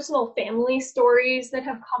like personal family stories that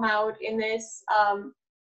have come out in this. And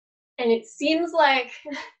it seems like,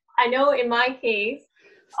 I know in my case,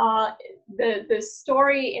 the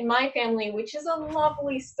story in my family, which is a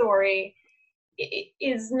lovely story,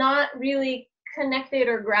 is not really connected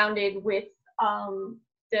or grounded with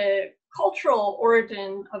the cultural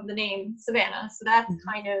origin of the name Savannah. So that's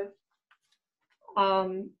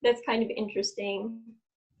kind of interesting.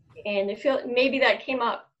 And I feel maybe that came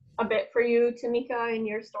up a bit for you, Tamika, in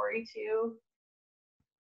your story too.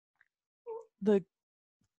 The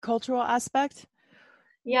cultural aspect?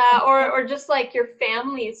 Yeah, or just like your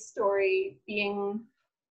family's story being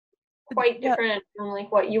quite Yeah. different from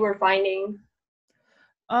like what you were finding.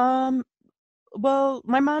 Um, well,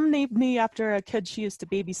 my mom named me after a kid she used to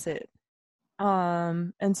babysit.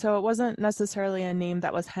 And so it wasn't necessarily a name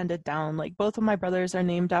that was handed down. Like both of my brothers are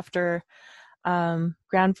named after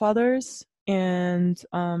grandfathers and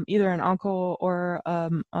either an uncle or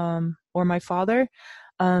my father.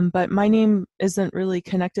 But my name isn't really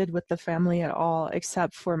connected with the family at all,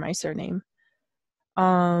 except for my surname.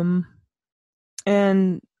 Um,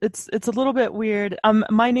 and it's a little bit weird.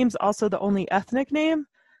 My name's also the only ethnic name.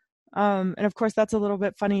 And of course that's a little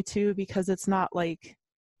bit funny too because it's not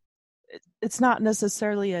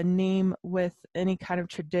necessarily a name with any kind of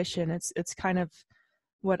tradition. It's kind of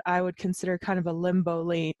what I would consider kind of a limbo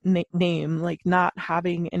name, like not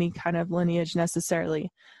having any kind of lineage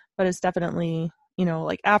necessarily, but it's definitely,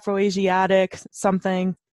 like Afro-Asiatic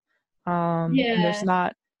something. And Yeah.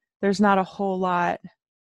 there's not a whole lot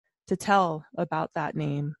to tell about that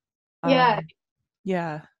name. Yeah,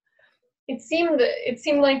 Yeah. it seemed like it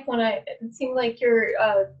seemed like you're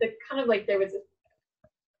the kind of like there was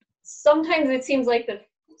sometimes it seems like the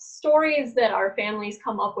stories that our families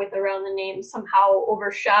come up with around the names somehow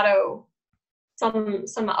overshadow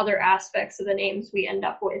some other aspects of the names we end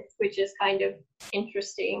up with, which is kind of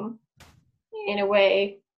interesting in a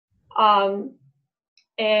way. Um,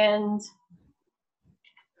 and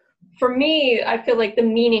for me, I feel like the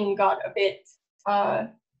meaning got a bit uh,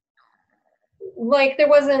 like there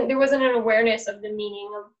wasn't an awareness of the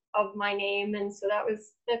meaning of my name, and so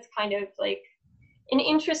that's kind of like an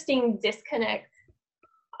interesting disconnect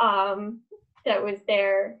um, that was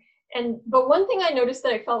there. But one thing I noticed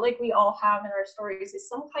that I felt like we all have in our stories is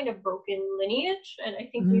some kind of broken lineage, and I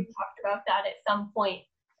think Mm-hmm. we've talked about that at some point,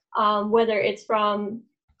 whether it's from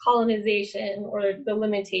colonization or the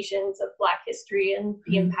limitations of Black history and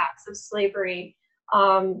the Mm-hmm. impacts of slavery,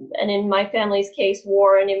 and in my family's case,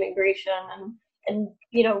 war and immigration, and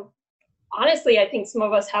honestly, I think some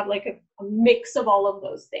of us have like a mix of all of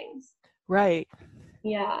those things. Right.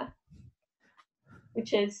 Yeah,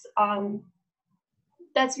 which is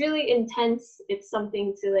that's really intense. It's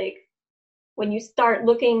something to like when you start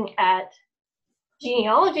looking at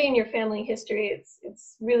genealogy in your family history,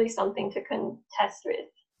 it's really something to contest with.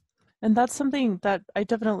 And that's something that I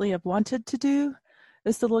definitely have wanted to do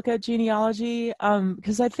is to look at genealogy.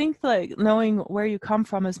 Because I think like knowing where you come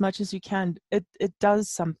from as much as you can, it does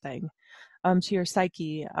something to your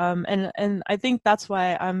psyche. And I think that's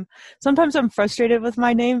why sometimes I'm frustrated with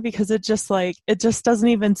my name because it just doesn't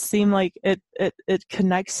even seem like it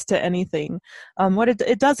connects to anything. What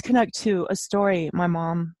it does connect to a story my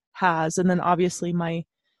mom has, and then obviously my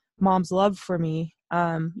mom's love for me.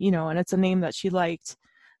 And it's a name that she liked.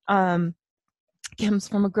 Um, comes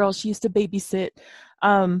from a girl she used to babysit.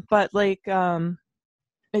 But like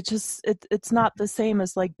it's not the same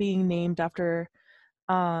as like being named after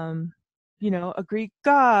um a Greek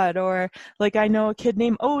god, or like I know a kid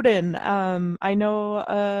named Odin. I know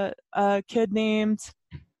a kid named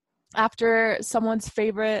after someone's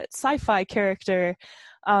favorite sci-fi character.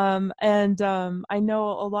 And I know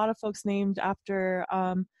a lot of folks named after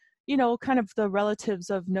kind of the relatives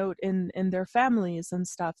of note in their families and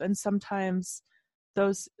stuff. And sometimes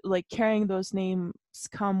those like carrying those names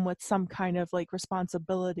come with some kind of like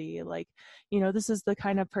responsibility, like this is the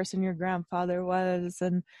kind of person your grandfather was,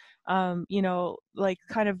 and like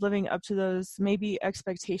kind of living up to those maybe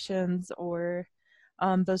expectations or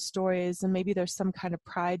those stories, and maybe there's some kind of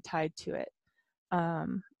pride tied to it.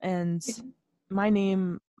 And my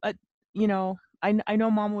name, I know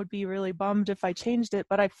mom would be really bummed if I changed it,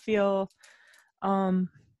 but I feel um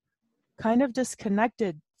kind of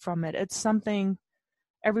disconnected from it. It's something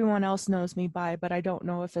everyone else knows me by, but I don't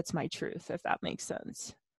know if it's my truth, if that makes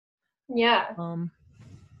sense. Yeah, Um,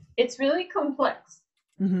 it's really complex.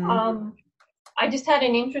 mm-hmm. I just had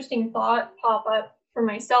an interesting thought pop up for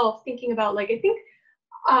myself, thinking about like I think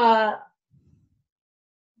uh,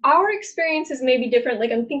 our experiences may be different.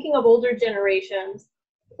 Like I'm thinking of older generations,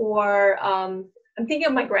 or I'm thinking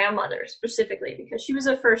of my grandmother specifically because she was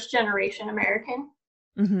a first generation American,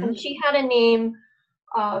 Mm-hmm. and she had a name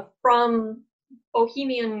from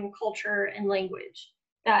Bohemian culture and language.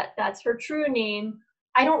 That's her true name.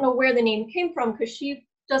 I don't know where the name came from because she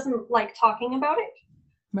doesn't like talking about it.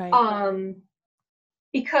 Right.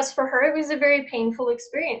 Because for her it was a very painful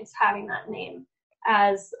experience having that name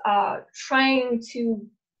as trying to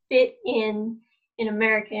fit in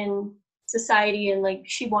American society, and like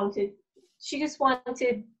she just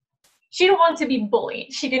wanted she didn't want to be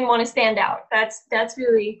bullied. She didn't want to stand out. That's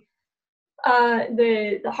really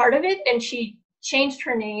the heart of it. And changed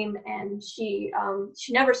her name, and she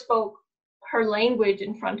never spoke her language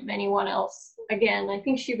in front of anyone else again. I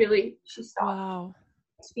think she stopped Wow.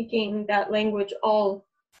 speaking that language all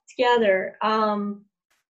together. And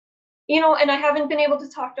I haven't been able to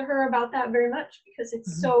talk to her about that very much because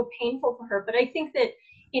it's so painful for her. But I think that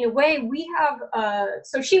in a way we have,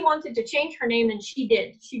 so she wanted to change her name, and she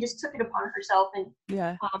did. She just took it upon herself. And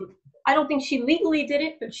Yeah. I don't think she legally did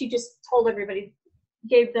it, but she just told everybody,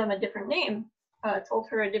 gave them a different name, told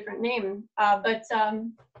her a different name. But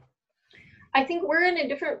I think we're in a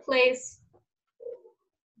different place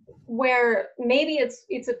where maybe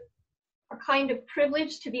it's a kind of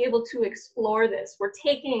privilege to be able to explore this. We're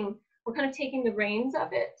kind of taking the reins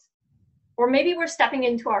of it, or maybe we're stepping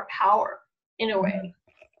into our power in a way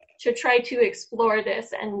to try to explore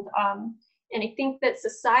this. And I think that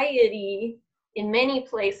society, in many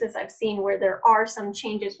places I've seen where there are some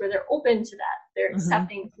changes, where they're open to that, they're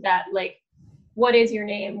accepting that, like, what is your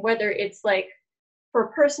name, whether it's like for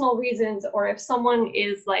personal reasons, or if someone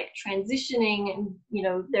is like transitioning and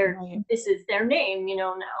this is their name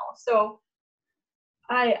now. So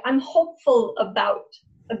I'm hopeful about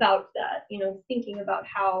that, thinking about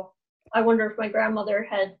how I wonder if my grandmother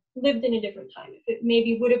had lived in a different time, if it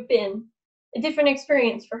maybe would have been a different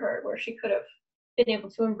experience for her, where she could have been able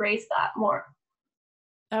to embrace that more.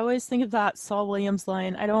 I always think of that Saul Williams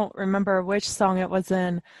line. I don't remember which song it was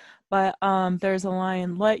in, but there's a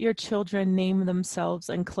line, "Let your children name themselves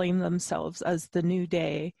and claim themselves as the new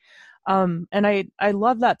day." And I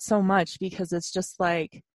love that so much, because it's just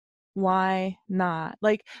like, why not?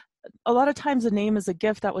 Like, a lot of times a name is a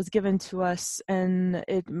gift that was given to us, and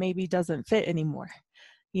it maybe doesn't fit anymore,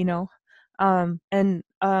 and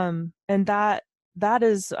that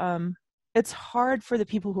is it's hard for the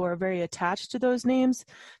people who are very attached to those names,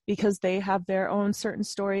 because they have their own certain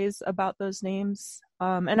stories about those names.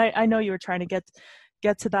 And I know you were trying to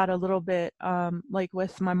get to that a little bit, like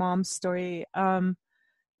with my mom's story.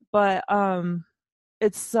 But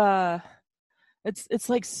it's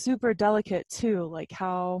like super delicate too, like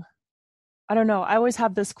how, I don't know, I always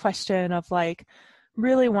have this question of like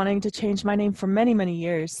really wanting to change my name for many, many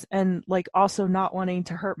years, and like also not wanting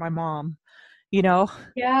to hurt my mom,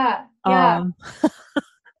 Yeah.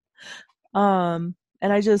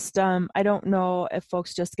 And I just I don't know if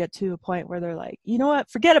folks just get to a point where they're like, you know what,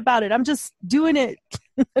 forget about it, I'm just doing it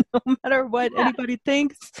no matter what anybody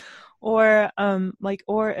thinks, or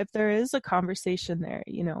or if there is a conversation there,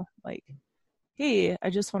 like, hey, I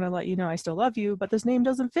just want to let you know I still love you, but this name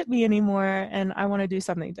doesn't fit me anymore, and I want to do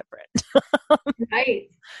something different. Right.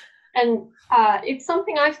 And it's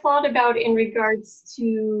something I've thought about in regards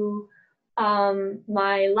to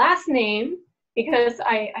my last name, because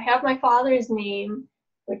I have my father's name,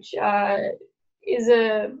 which is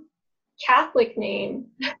a Catholic name,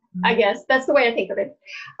 I guess. That's the way I think of it.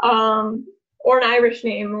 Or an Irish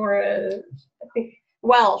name, or I think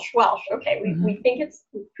Welsh. Okay, we think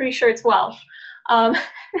pretty sure it's Welsh.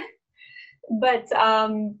 But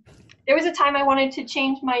there was a time I wanted to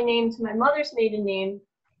change my name to my mother's maiden name.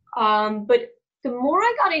 But the more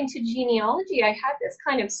I got into genealogy, I had this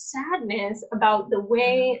kind of sadness about the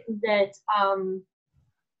way that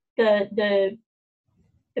the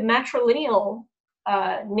matrilineal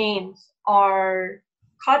names are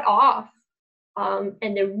cut off,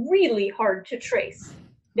 and they're really hard to trace.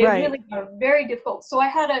 They really are very difficult. So I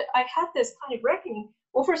had this kind of reckoning.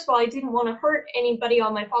 Well, first of all, I didn't want to hurt anybody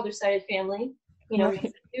on my father's side of the family, because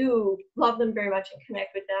I do love them very much and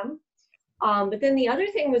connect with them. But then the other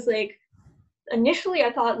thing was, like, initially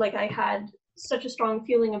I thought, like, I had such a strong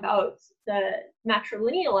feeling about the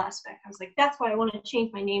matrilineal aspect. I was like, that's why I want to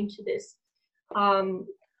change my name to this,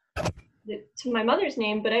 to my mother's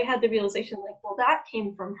name. But I had the realization, like, well, that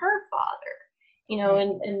came from her father,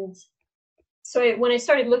 and so when I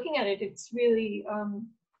started looking at it, it's really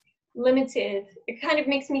limited. It kind of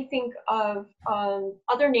makes me think of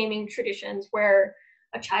other naming traditions where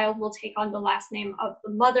a child will take on the last name of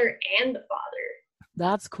the mother and the father.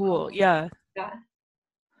 That's cool. Yeah.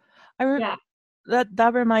 Yeah.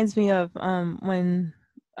 That reminds me of when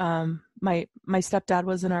my stepdad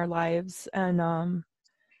was in our lives, and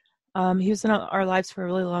he was in our lives for a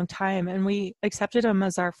really long time, and we accepted him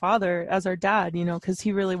as our father, as our dad, because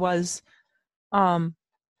he really was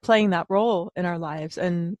playing that role in our lives,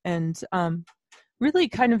 and really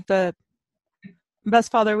kind of the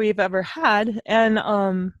best father we've ever had. And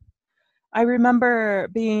I remember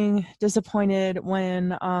being disappointed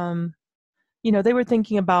when they were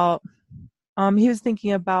thinking about he was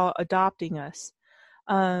thinking about adopting us,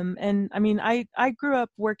 and I mean, I grew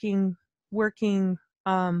up working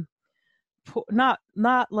not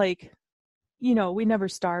like we never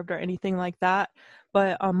starved or anything like that,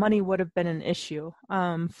 but money would have been an issue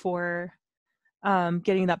for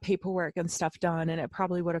getting that paperwork and stuff done, and it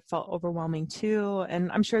probably would have felt overwhelming too.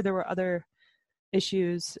 And I'm sure there were other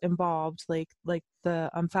issues involved, like the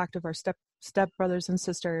fact of our step brothers and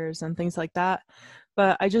sisters and things like that.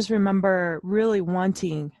 But I just remember really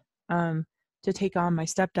wanting to take on my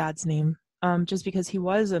stepdad's name, just because he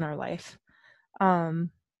was in our life.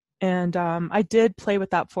 And I did play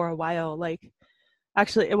with that for a while. Like,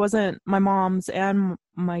 actually, it wasn't my mom's and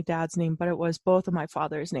my dad's name, but it was both of my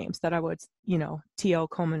father's names that I would, T.O.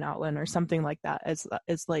 Coleman Outland or something like that. As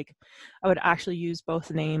like, I would actually use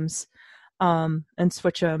both names and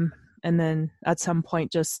switch them. And then at some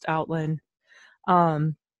point, just Outland.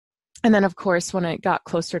 And then, of course, when it got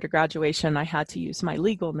closer to graduation, I had to use my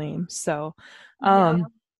legal name. So,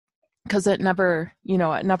 because it never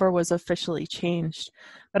was officially changed.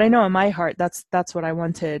 But I know in my heart, that's what I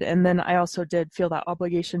wanted. And then I also did feel that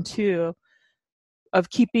obligation too of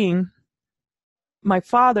keeping my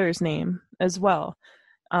father's name as well.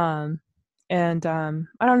 I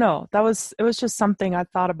don't know, it was just something I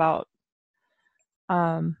thought about.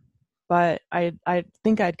 But I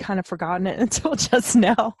think I'd kind of forgotten it until just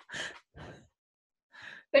now.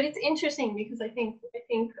 But it's interesting because I think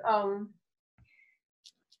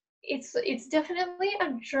it's definitely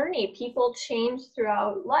a journey. People change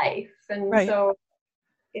throughout life, and right. So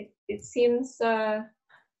it seems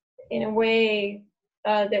in a way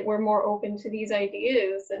that we're more open to these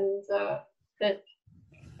ideas, and that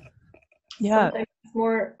sometimes it's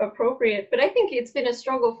more appropriate. But I think it's been a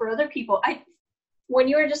struggle for other people. When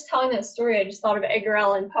you were just telling that story, I just thought of Edgar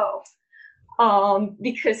Allan Poe,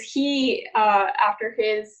 because he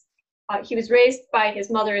he was raised by his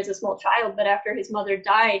mother as a small child, but after his mother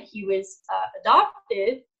died, he was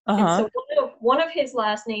adopted. And so one of his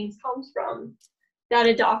last names comes from that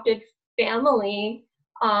adopted family,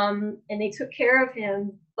 and they took care of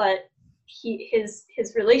him, but his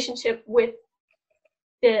relationship with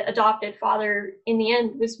the adopted father in the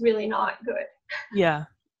end was really not good. Yeah.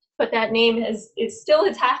 But that name is still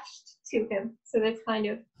attached to him. So that's kind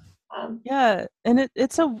of and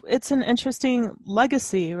it's an interesting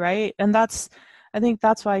legacy, right? And I think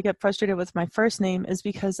that's why I get frustrated with my first name, is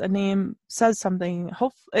because a name says something.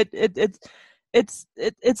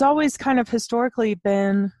 It's always kind of historically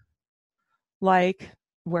been like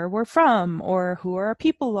where we're from, or who our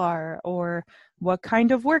people are, or what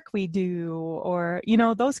kind of work we do, or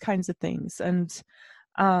those kinds of things. And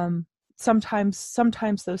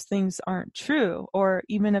sometimes those things aren't true, or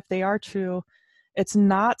even if they are true, it's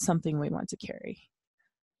not something we want to carry.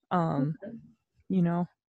 I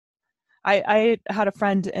had a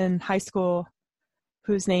friend in high school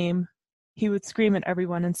whose name he would scream at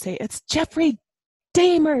everyone and say, "It's Jeffrey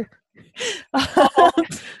Dahmer,"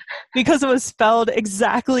 because it was spelled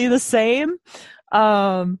exactly the same.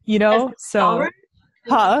 So,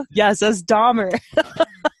 yes, as Dahmer.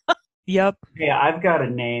 Yep. Hey, I've got a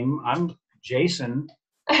name. I'm Jason,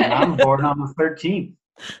 and I'm born on the 13th.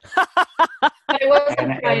 But it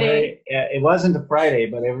wasn't Friday. It wasn't a Friday,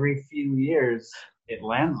 but every few years it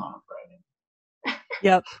lands on a Friday.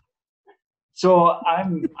 Yep. So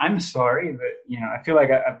I'm sorry, but I feel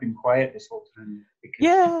like I've been quiet this whole time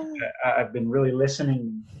because I've been really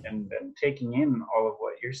listening and taking in all of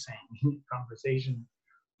what you're saying in the conversation.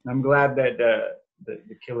 And I'm glad that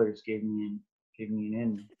the killers gave me an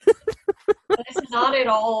in. It's not at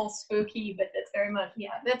all spooky, but that's very much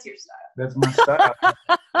that's your style. That's my style.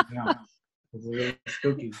 It's really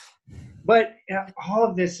spooky. But all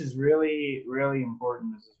of this is really, really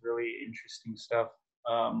important. This is really interesting stuff.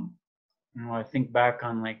 I think back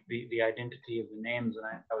on like the identity of the names, and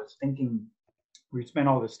I was thinking, we spent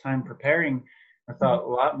all this time preparing. I thought a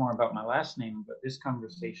lot more about my last name, but this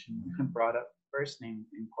conversation brought up first name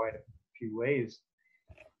in quite a few ways.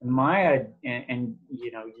 And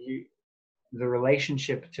the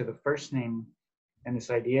relationship to the first name and this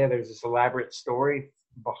idea, there's this elaborate story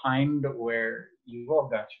behind where you all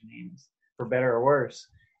got your names, for better or worse,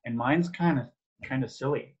 and mine's kind of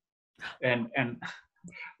silly, and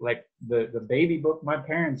like the baby book my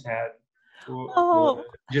parents had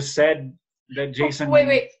just said that Jason.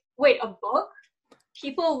 Wait, a book?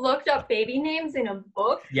 People looked up baby names in a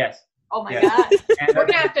book? Yes. Oh my God. We're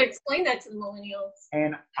gonna have to explain that to the millennials.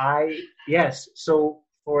 And so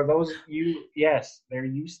for those of you, there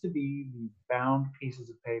used to be these bound pieces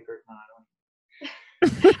of paper. No, I don't.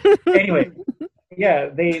 Anyway,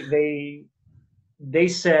 they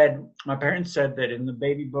said, my parents said that in the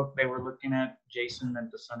baby book they were looking at Jason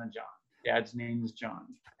meant the son of John. Dad's name is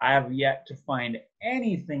John. I have yet to find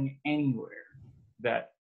anything anywhere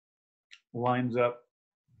that lines up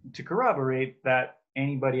to corroborate that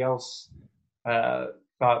anybody else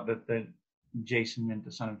thought that the Jason meant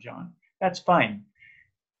the son of John. That's fine.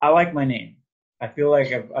 I like my name. I feel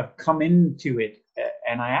like I've come into it,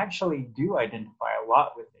 and I actually do identify a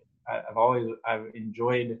lot with it. I've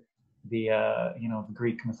enjoyed the the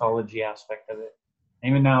Greek mythology aspect of it.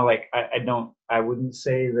 Even now, like I wouldn't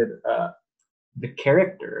say that the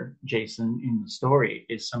character Jason in the story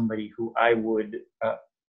is somebody who I would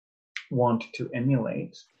want to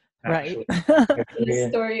emulate. Actually. Right. The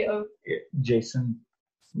story of Jason,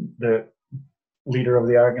 the leader of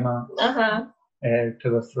the Argonauts, heir to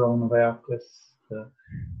the throne of Iolcus, the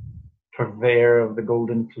purveyor of the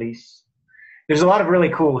Golden Fleece. There's a lot of really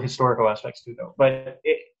cool historical aspects too, though. But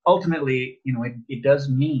ultimately, it does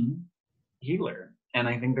mean healer. And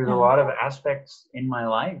I think there's a lot of aspects in my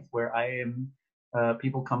life where I am,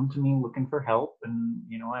 people come to me looking for help. And,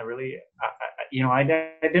 I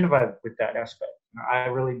identify with that aspect. I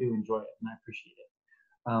really do enjoy it and I appreciate it.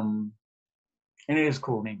 And it is a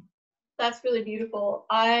cool name. That's really beautiful.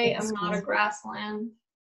 I am not a grassland.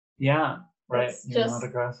 Yeah, right. It's You're just not a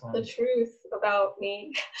grassland. the truth about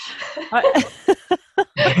me.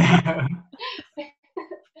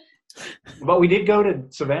 But we did go to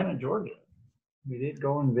Savannah, Georgia. We did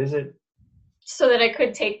go and visit. So that I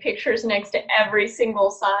could take pictures next to every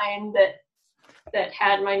single sign that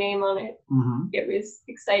had my name on it. Mm-hmm. It was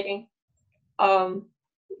exciting.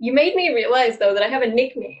 You made me realize, though, that I have a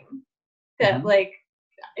nickname that,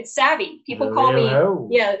 it's Savvy. People call me,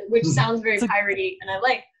 which sounds very piratey, and I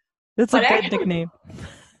like. It's a good nickname.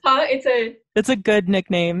 Huh? It's a good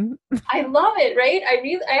nickname. I love it, right?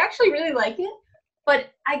 I actually really like it,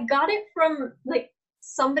 but I got it from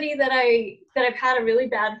somebody that I've had a really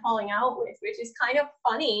bad falling out with, which is kind of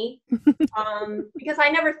funny, because I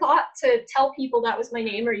never thought to tell people that was my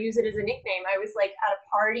name or use it as a nickname. I was at a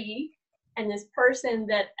party, and this person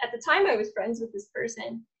that at the time I was friends with this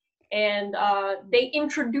person, and they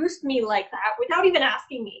introduced me like that without even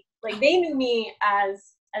asking me. They knew me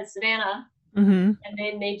as Savannah, and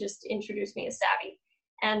then they just introduced me as Savvy.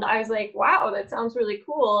 And I was like, wow, that sounds really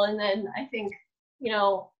cool. And then I think,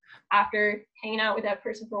 after hanging out with that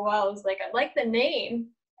person for a while, I was like, I like the name.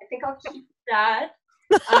 I think I'll keep that.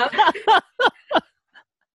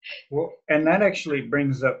 Well, and that actually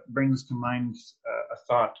brings to mind a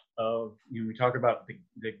thought of, we talk about the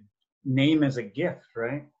name as a gift,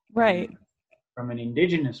 right? Right. From an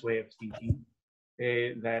indigenous way of thinking,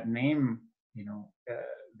 that name,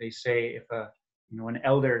 they say if an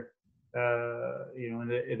elder, in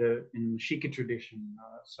the Mexica tradition,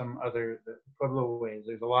 some other the Pueblo ways,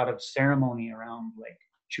 there's a lot of ceremony around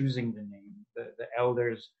choosing the name. The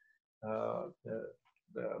elders, the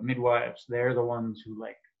midwives, they're the ones who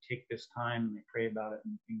take this time and they pray about it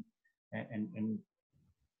and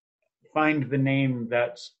find the name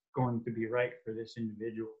that's going to be right for this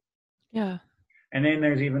individual. Yeah. And then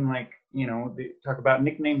there's even they talk about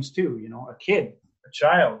nicknames too. A kid, a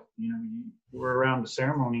child. We're around the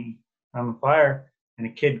ceremony, around the fire, and a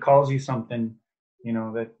kid calls you something,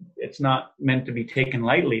 that it's not meant to be taken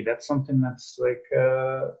lightly. That's something that's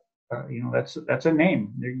that's a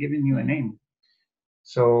name. They're giving you a name.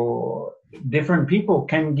 So different people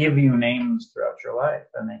can give you names throughout your life,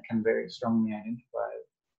 and they can very strongly identify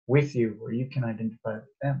with you, or you can identify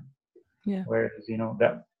with them. Yeah. Whereas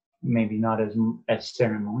that maybe not as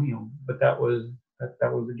ceremonial, but that was a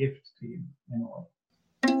gift to you in a way.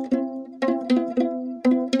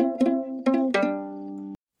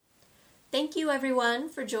 Thank you, everyone,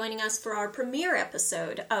 for joining us for our premiere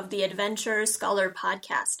episode of the Adventure Scholar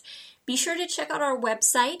podcast. Be sure to check out our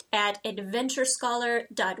website at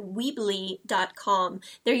adventurescholar.weebly.com.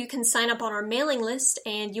 There you can sign up on our mailing list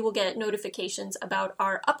and you will get notifications about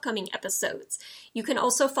our upcoming episodes. You can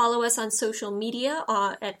also follow us on social media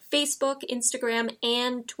at Facebook, Instagram,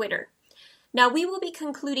 and Twitter. Now, we will be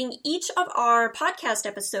concluding each of our podcast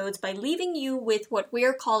episodes by leaving you with what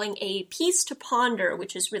we're calling a piece to ponder,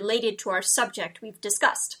 which is related to our subject we've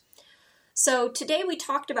discussed. So today we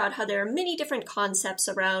talked about how there are many different concepts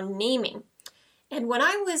around naming. And when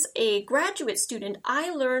I was a graduate student, I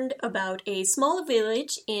learned about a small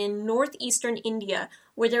village in northeastern India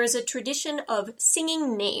where there is a tradition of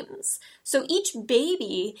singing names. So each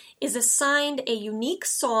baby is assigned a unique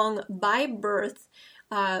song by birth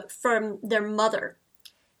from their mother.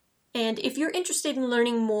 And if you're interested in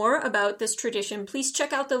learning more about this tradition, please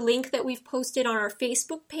check out the link that we've posted on our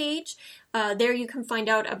Facebook page. There you can find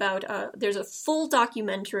out about, there's a full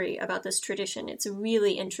documentary about this tradition. It's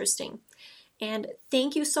really interesting. And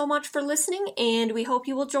thank you so much for listening, and we hope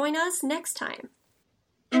you will join us next time.